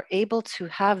we are able to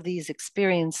have these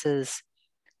experiences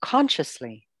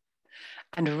consciously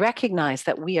and recognize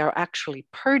that we are actually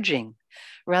purging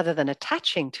rather than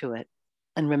attaching to it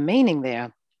and remaining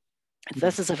there,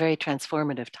 this is a very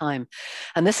transformative time.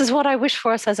 And this is what I wish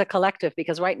for us as a collective,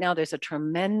 because right now there's a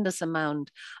tremendous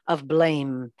amount of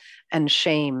blame and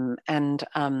shame and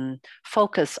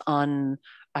focus on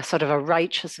a sort of a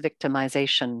righteous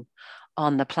victimization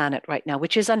on the planet right now,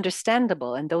 which is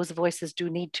understandable. And those voices do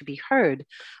need to be heard,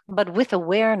 but with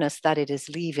awareness that it is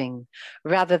leaving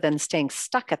rather than staying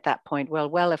stuck at that point.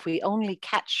 Well, if we only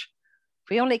catch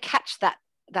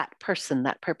that person,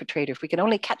 that perpetrator, if we can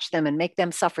only catch them and make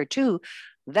them suffer too,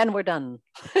 then we're done.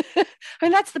 I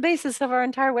mean, that's the basis of our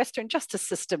entire Western justice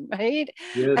system, right?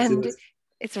 Yes, and yes.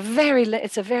 it's a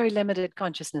very limited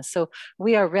consciousness. So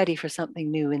we are ready for something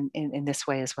new in this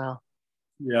way as well.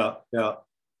 Yeah, yeah.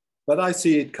 But I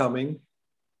see it coming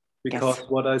because Yes.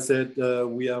 what I said,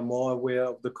 we are more aware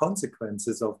of the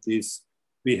consequences of this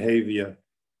behavior.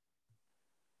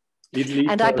 It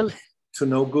leads us to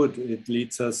no good. It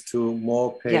leads us to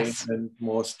more pain yes. and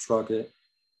more struggle.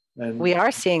 And we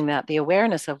are seeing that the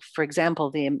awareness of, for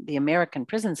example, the American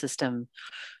prison system,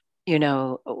 you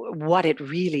know, what it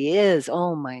really is.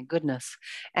 Oh my goodness.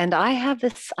 And I have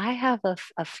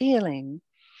a feeling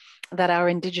that our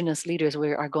indigenous leaders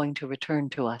are going to return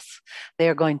to us.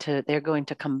 They're going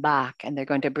to come back, and they're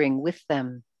going to bring with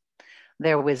them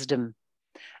their wisdom.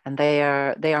 And they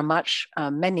are much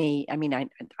many. I mean,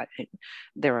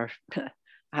 there are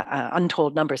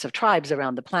untold numbers of tribes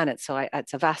around the planet, so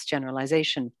it's a vast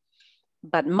generalization.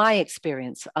 But my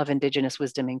experience of indigenous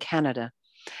wisdom in Canada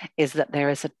is that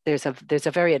there's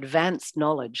a very advanced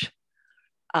knowledge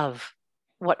of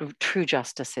what true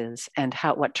justice is and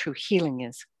what true healing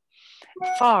is,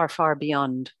 far, far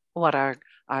beyond what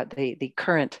the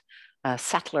current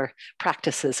settler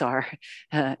practices are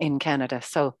in Canada.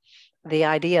 So the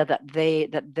idea that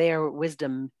their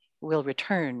wisdom will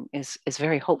return is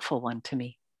very hopeful one to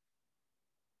me.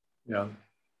 Yeah,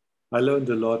 I learned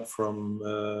a lot from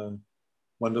a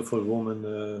wonderful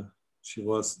woman. She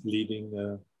was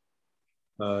leading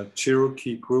a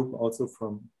Cherokee group, also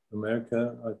from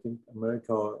America, I think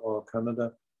America or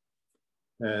Canada.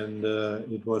 And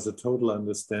it was a total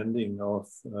understanding of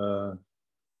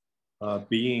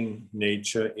being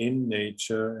nature in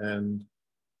nature and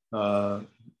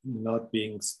not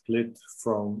being split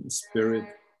from spirit,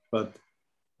 but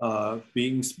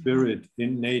being spirit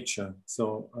in nature.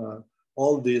 So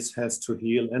all this has to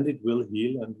heal, and it will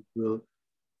heal, and it will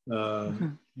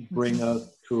bring us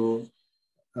to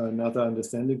another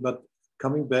understanding. But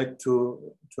coming back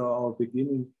to our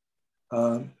beginning,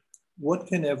 what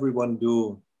can everyone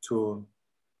do to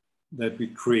that we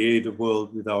create a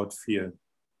world without fear?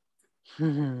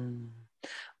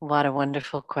 What a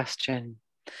wonderful question.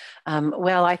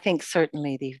 Well, I think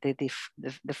certainly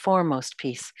the foremost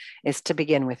piece is to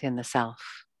begin within the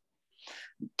self,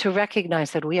 to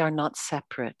recognize that we are not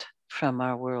separate from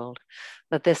our world,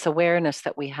 that this awareness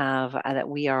that we have, that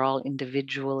we are all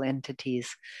individual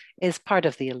entities, is part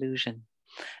of the illusion.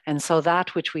 And so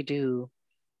that which we do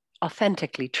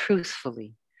authentically,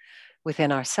 truthfully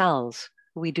within ourselves,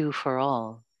 we do for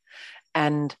all.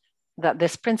 And that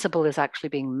this principle is actually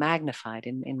being magnified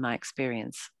in my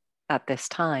experience at this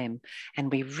time.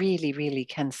 And we really, really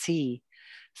can see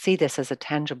this as a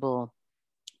tangible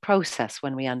process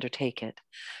when we undertake it.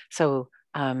 So,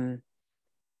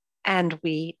 and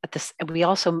we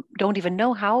also don't even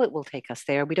know how it will take us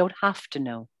there. We don't have to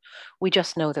know. We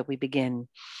just know that we begin.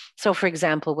 So, for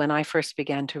example, when I first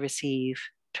began to receive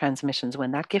transmissions,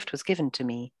 when that gift was given to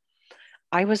me,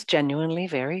 I was genuinely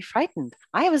very frightened.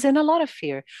 I was in a lot of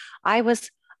fear. I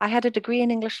had a degree in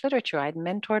English literature. I'd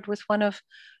mentored with one of,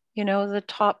 the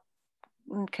top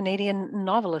Canadian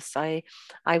novelists. I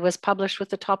was published with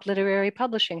the top literary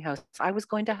publishing house. I was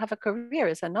going to have a career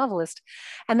as a novelist.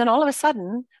 And then all of a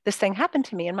sudden, this thing happened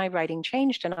to me and my writing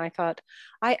changed. And I thought,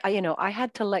 I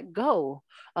had to let go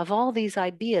of all these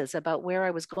ideas about where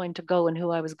I was going to go and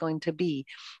who I was going to be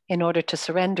in order to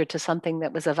surrender to something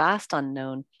that was a vast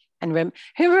unknown. And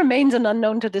it remains an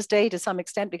unknown to this day to some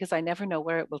extent, because I never know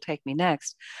where it will take me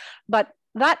next. But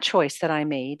that choice that I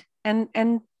made, and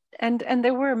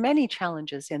there were many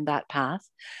challenges in that path,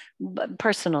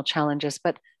 personal challenges,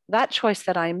 but that choice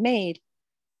that I made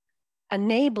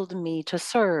enabled me to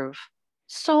serve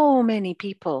so many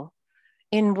people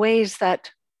in ways that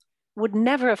would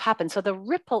never have happened. So the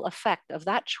ripple effect of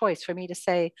that choice for me to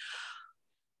say,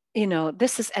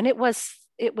 this is, and it was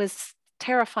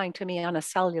terrifying to me on a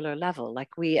cellular level. Like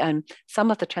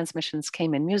some of the transmissions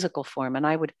came in musical form,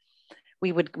 and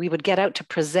we would get out to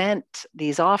present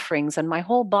these offerings, and my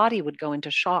whole body would go into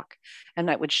shock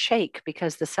and I would shake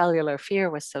because the cellular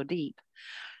fear was so deep.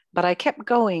 But I kept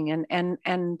going,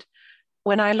 and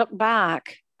when I look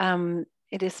back,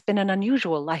 it has been an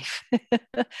unusual life.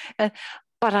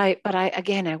 But I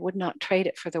would not trade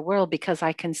it for the world, because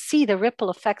I can see the ripple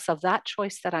effects of that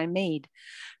choice that I made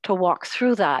to walk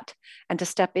through that and to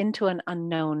step into an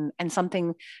unknown. And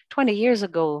something 20 years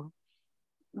ago,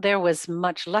 there was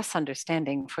much less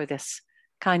understanding for this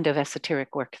kind of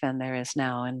esoteric work than there is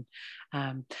now.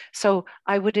 And so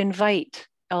I would invite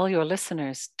all your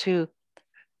listeners to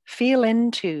feel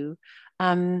into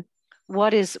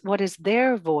what is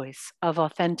their voice of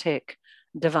authentic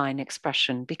divine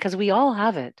expression, because we all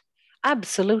have it.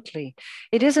 Absolutely.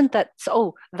 It isn't that,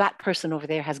 that person over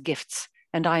there has gifts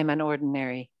and I'm an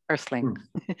ordinary earthling.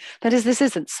 This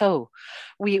isn't so.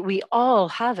 We all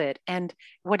have it. And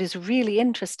what is really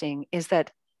interesting is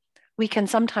that we can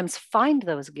sometimes find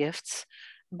those gifts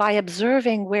by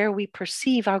observing where we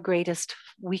perceive our greatest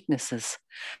weaknesses.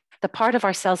 The part of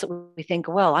ourselves that we think,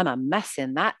 well, I'm a mess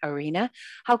in that arena.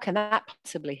 How can that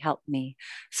possibly help me?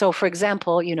 So, for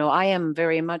example, I am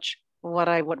very much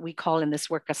what we call in this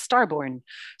work a starborn.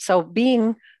 So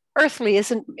being earthly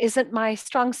isn't my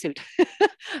strong suit.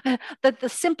 That the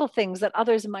simple things that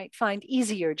others might find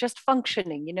easier, just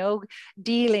functioning,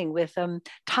 dealing with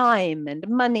time and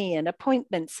money and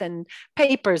appointments and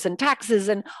papers and taxes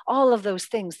and all of those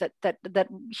things that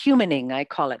humaning, I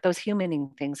call it, those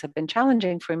humaning things have been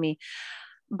challenging for me.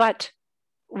 But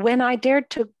when I dared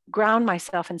to ground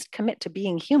myself and commit to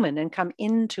being human and come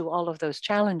into all of those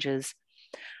challenges,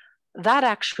 that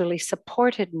actually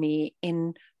supported me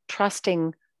in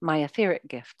trusting my etheric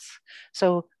gifts.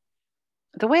 So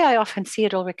the way I often see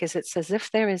it, Ulrich, is it's as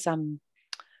if there is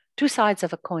two sides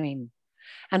of a coin.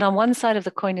 And on one side of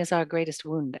the coin is our greatest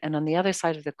wound, and on the other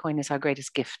side of the coin is our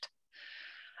greatest gift.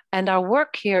 And our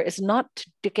work here is not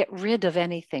to get rid of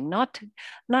anything, not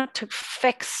to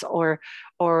fix or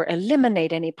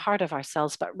eliminate any part of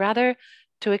ourselves, but rather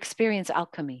to experience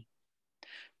alchemy,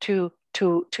 to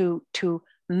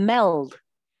meld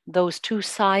those two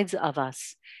sides of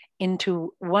us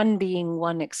into one being,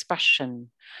 one expression,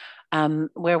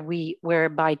 where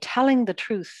by telling the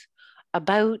truth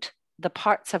about the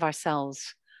parts of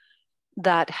ourselves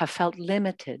that have felt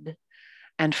limited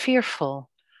and fearful,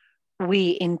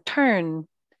 we in turn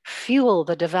fuel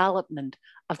the development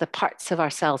of the parts of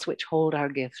ourselves which hold our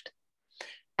gift.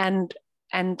 And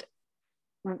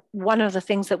one of the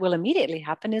things that will immediately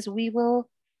happen is we will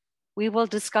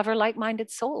discover like-minded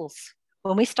souls.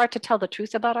 When we start to tell the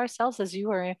truth about ourselves, as you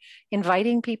are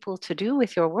inviting people to do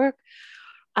with your work,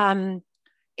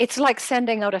 it's like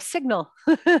sending out a signal.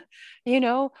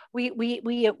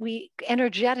 We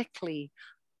energetically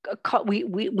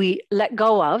we let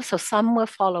go of. So some will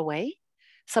fall away.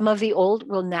 Some of the old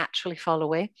will naturally fall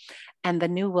away, and the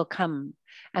new will come,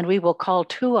 and we will call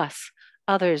to us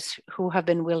others who have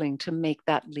been willing to make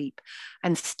that leap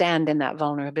and stand in that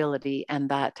vulnerability and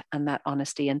that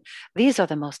honesty. And these are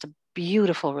the most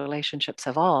beautiful relationships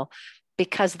of all,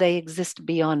 because they exist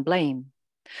beyond blame.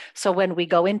 So when we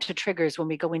go into triggers, when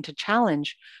we go into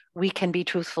challenge, we can be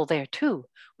truthful there too.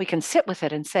 We can sit with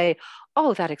it and say,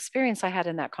 oh, that experience I had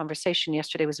in that conversation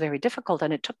yesterday was very difficult.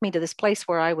 And it took me to this place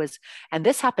where I was, and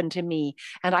this happened to me.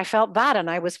 And I felt that, and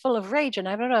I was full of rage, and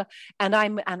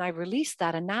I released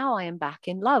that. And now I am back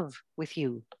in love with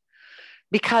you,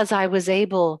 because I was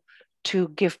able to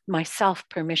give myself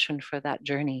permission for that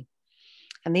journey.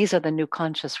 And these are the new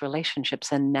conscious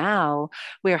relationships. And now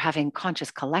we're having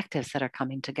conscious collectives that are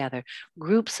coming together,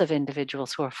 groups of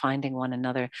individuals who are finding one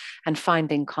another and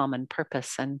finding common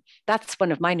purpose. And that's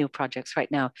one of my new projects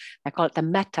right now. I call it the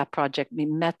Metta project,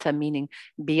 metta meaning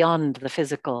beyond the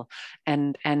physical.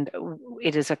 And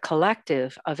it is a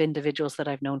collective of individuals that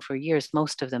I've known for years,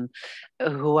 most of them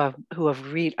who are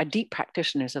deep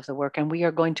practitioners of the work. And we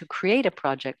are going to create a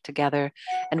project together,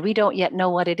 and we don't yet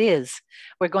know what it is.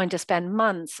 We're going to spend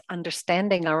months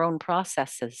understanding our own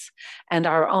processes and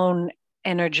our own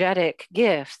energetic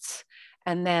gifts,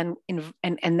 and then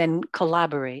and then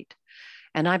collaborate.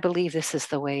 And I believe this is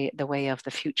the way of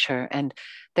the future. And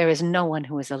there is no one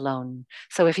who is alone.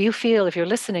 So if you're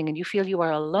listening and you feel you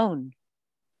are alone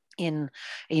in,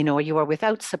 or you are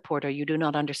without support, or you do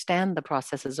not understand the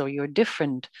processes, or you're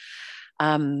different,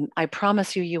 I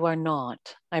promise you are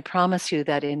not. I promise you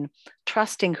that in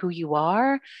trusting who you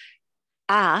are,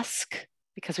 ask,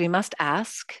 because we must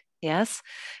ask, yes,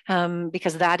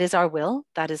 because that is our will,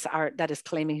 that is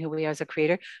claiming who we are as a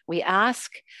creator. We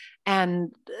ask,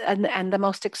 and the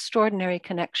most extraordinary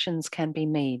connections can be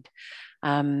made.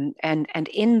 And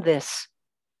in this,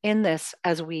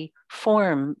 as we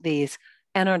form these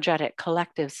energetic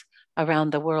collectives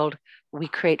around the world, we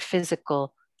create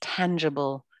physical,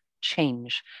 tangible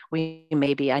change.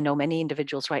 I know many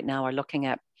individuals right now are looking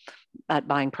at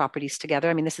buying properties together.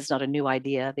 I mean, this is not a new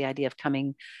idea, the idea of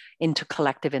coming into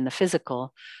collective in the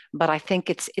physical, but I think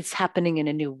it's happening in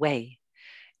a new way.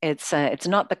 It's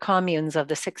not the communes of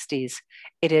the 60s.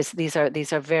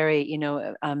 These are very,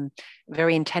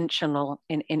 very intentional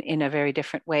in a very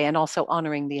different way, and also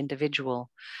honoring the individual.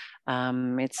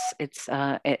 It's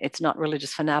not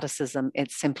religious fanaticism.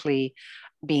 It's simply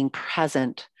being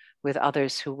present with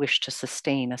others who wish to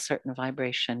sustain a certain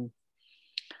vibration.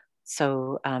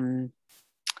 So,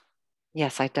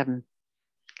 yes,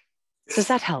 does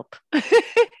that help?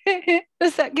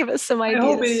 Does that give us some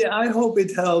ideas? I hope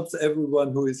it helps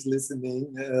everyone who is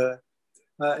listening.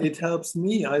 It helps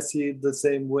me. I see it the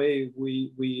same way.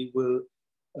 We will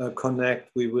connect,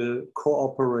 we will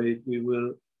cooperate, we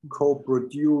will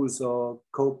co-produce or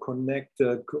co-connect,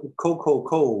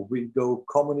 we go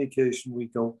communication, we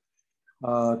go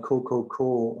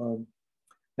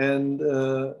and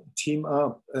team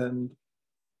up,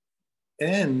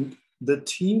 and the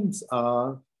teams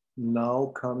are now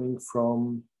coming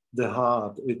from the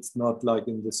heart. It's not like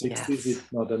in the 60s. Yes.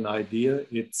 It's not an idea.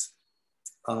 It's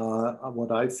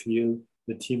what I feel.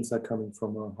 The teams are coming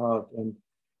from our heart, and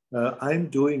I'm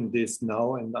doing this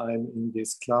now, and I'm in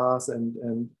this class,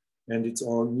 and it's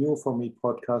all new for me,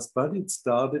 podcast. But it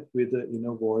started with the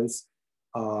inner voice.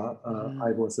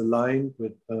 I was aligned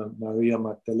with Maria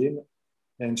Magdalena,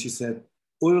 and she said,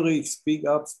 "Ulrich, speak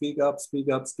up, speak up, speak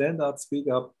up, stand up, speak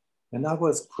up." And I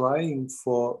was crying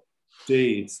for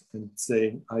days and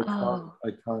saying, I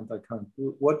can't.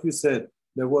 What you said,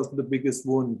 there was the biggest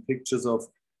wound, pictures of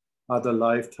other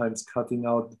lifetimes, cutting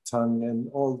out the tongue and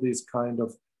all these kind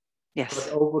of, yes.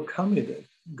 But overcome it,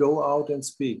 go out and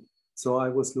speak. So I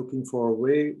was looking for a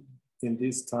way in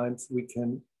these times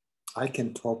I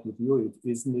can talk with you.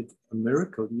 Isn't it a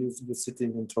miracle? You're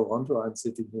sitting in Toronto, I'm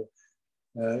sitting here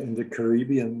in the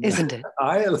Caribbean, isn't it?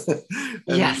 Isle.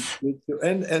 Yes.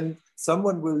 And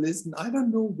someone will listen. I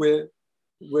don't know where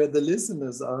the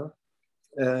listeners are,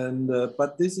 and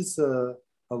but this is a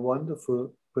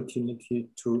wonderful opportunity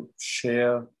to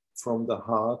share from the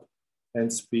heart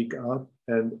and speak up.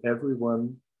 And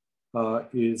everyone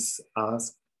is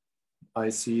asked, I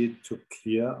see it, to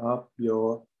clear up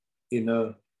your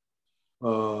inner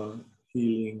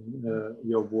healing,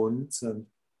 your wounds,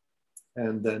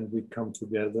 and then we come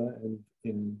together, and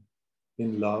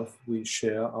in love we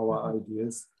share our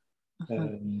ideas.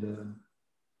 And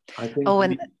I think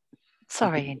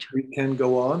sorry, Angel. We can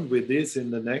go on with this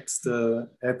in the next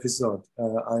episode.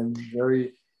 I'm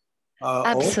very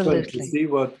open to see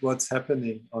what's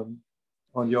happening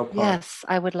on your part. Yes,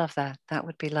 I would love that. That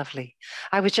would be lovely.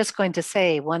 I was just going to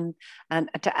say and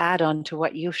to add on to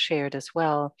what you've shared as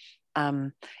well,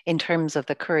 in terms of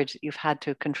the courage that you've had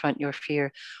to confront your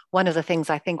fear. One of the things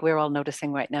I think we're all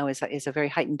noticing right now is a very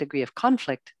heightened degree of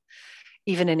conflict,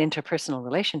 even in interpersonal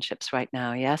relationships right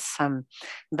now. Yes, and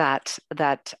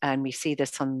we see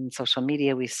this on social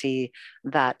media. We see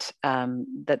that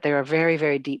that there are very,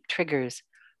 very deep triggers,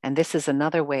 and this is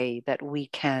another way that we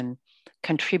can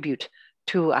contribute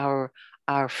to our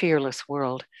fearless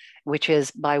world, which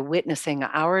is by witnessing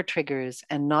our triggers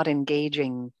and not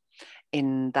engaging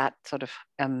in that sort of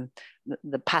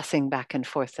the passing back and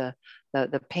forth,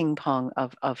 the ping pong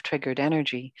of triggered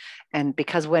energy. And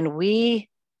because when we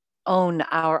own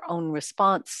our own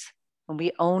response, when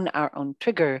we own our own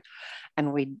trigger,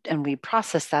 and we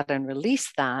process that and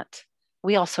release that,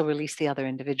 we also release the other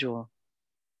individual.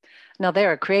 Now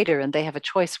they're a creator and they have a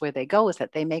choice where they go with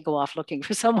it. They may go off looking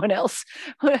for someone else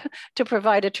to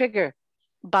provide a trigger,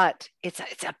 but it's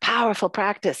a powerful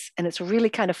practice, and it's really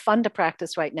kind of fun to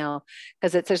practice right now,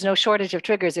 because there's no shortage of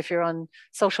triggers if you're on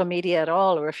social media at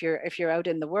all, or if you're out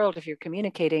in the world, if you're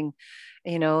communicating.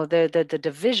 You know, the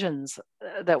divisions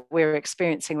that we're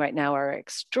experiencing right now are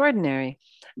extraordinary,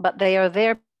 but they are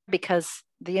there because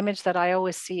the image that I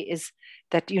always see is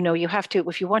that, you know, you have to,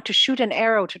 if you want to shoot an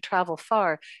arrow to travel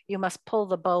far, you must pull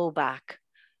the bow back.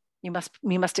 You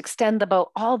must extend the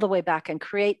bow all the way back and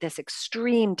create this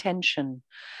extreme tension,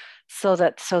 so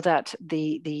that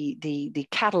the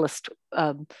catalyst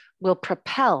will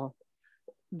propel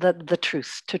the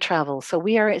truth to travel. So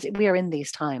we are in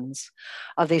these times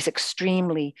of these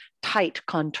extremely tight,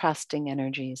 contrasting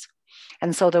energies,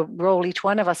 and so the role each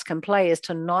one of us can play is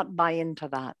to not buy into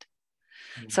that.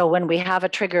 Mm-hmm. So when we have a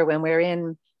trigger, when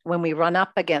we run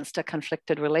up against a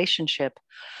conflicted relationship,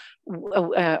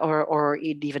 or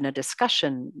even a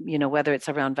discussion, you know, whether it's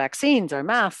around vaccines or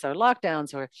masks or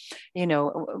lockdowns or, you know,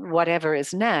 whatever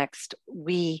is next,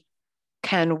 we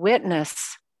can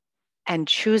witness and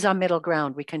choose our middle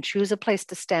ground. We can choose a place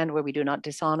to stand where we do not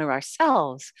dishonor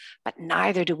ourselves, but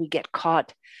neither do we get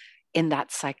caught in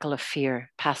that cycle of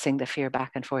fear, passing the fear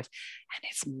back and forth. And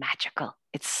it's magical.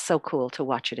 It's so cool to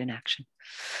watch it in action.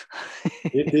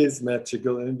 It is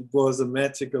magical, and it was a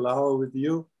magical hour with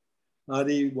you,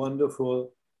 Adi.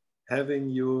 Wonderful having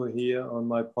you here on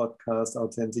my podcast,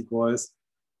 Authentic Voice.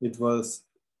 It was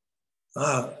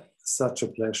such a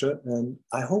pleasure, and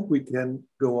I hope we can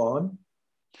go on.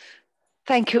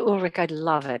 Thank you, Ulrich. I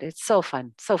love it. It's so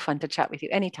fun to chat with you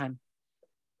anytime.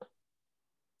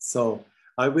 So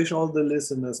I wish all the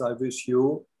listeners, I wish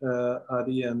you,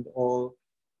 Adi, and all,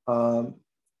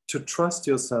 to trust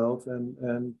yourself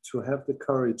and to have the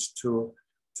courage to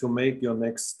make your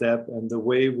next step, and the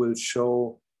way will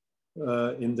show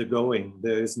in the going.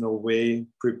 There is no way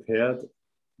prepared.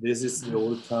 This is the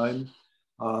old time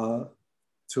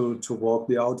to walk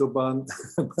the Autobahn,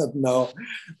 but now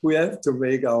we have to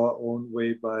make our own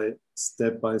way by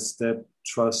step,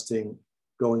 trusting,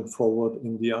 going forward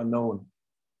in the unknown.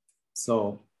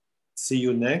 So see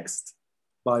you next.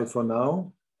 Bye for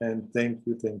now, and thank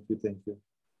you.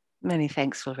 Many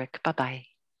thanks, Ulrich. Bye-bye.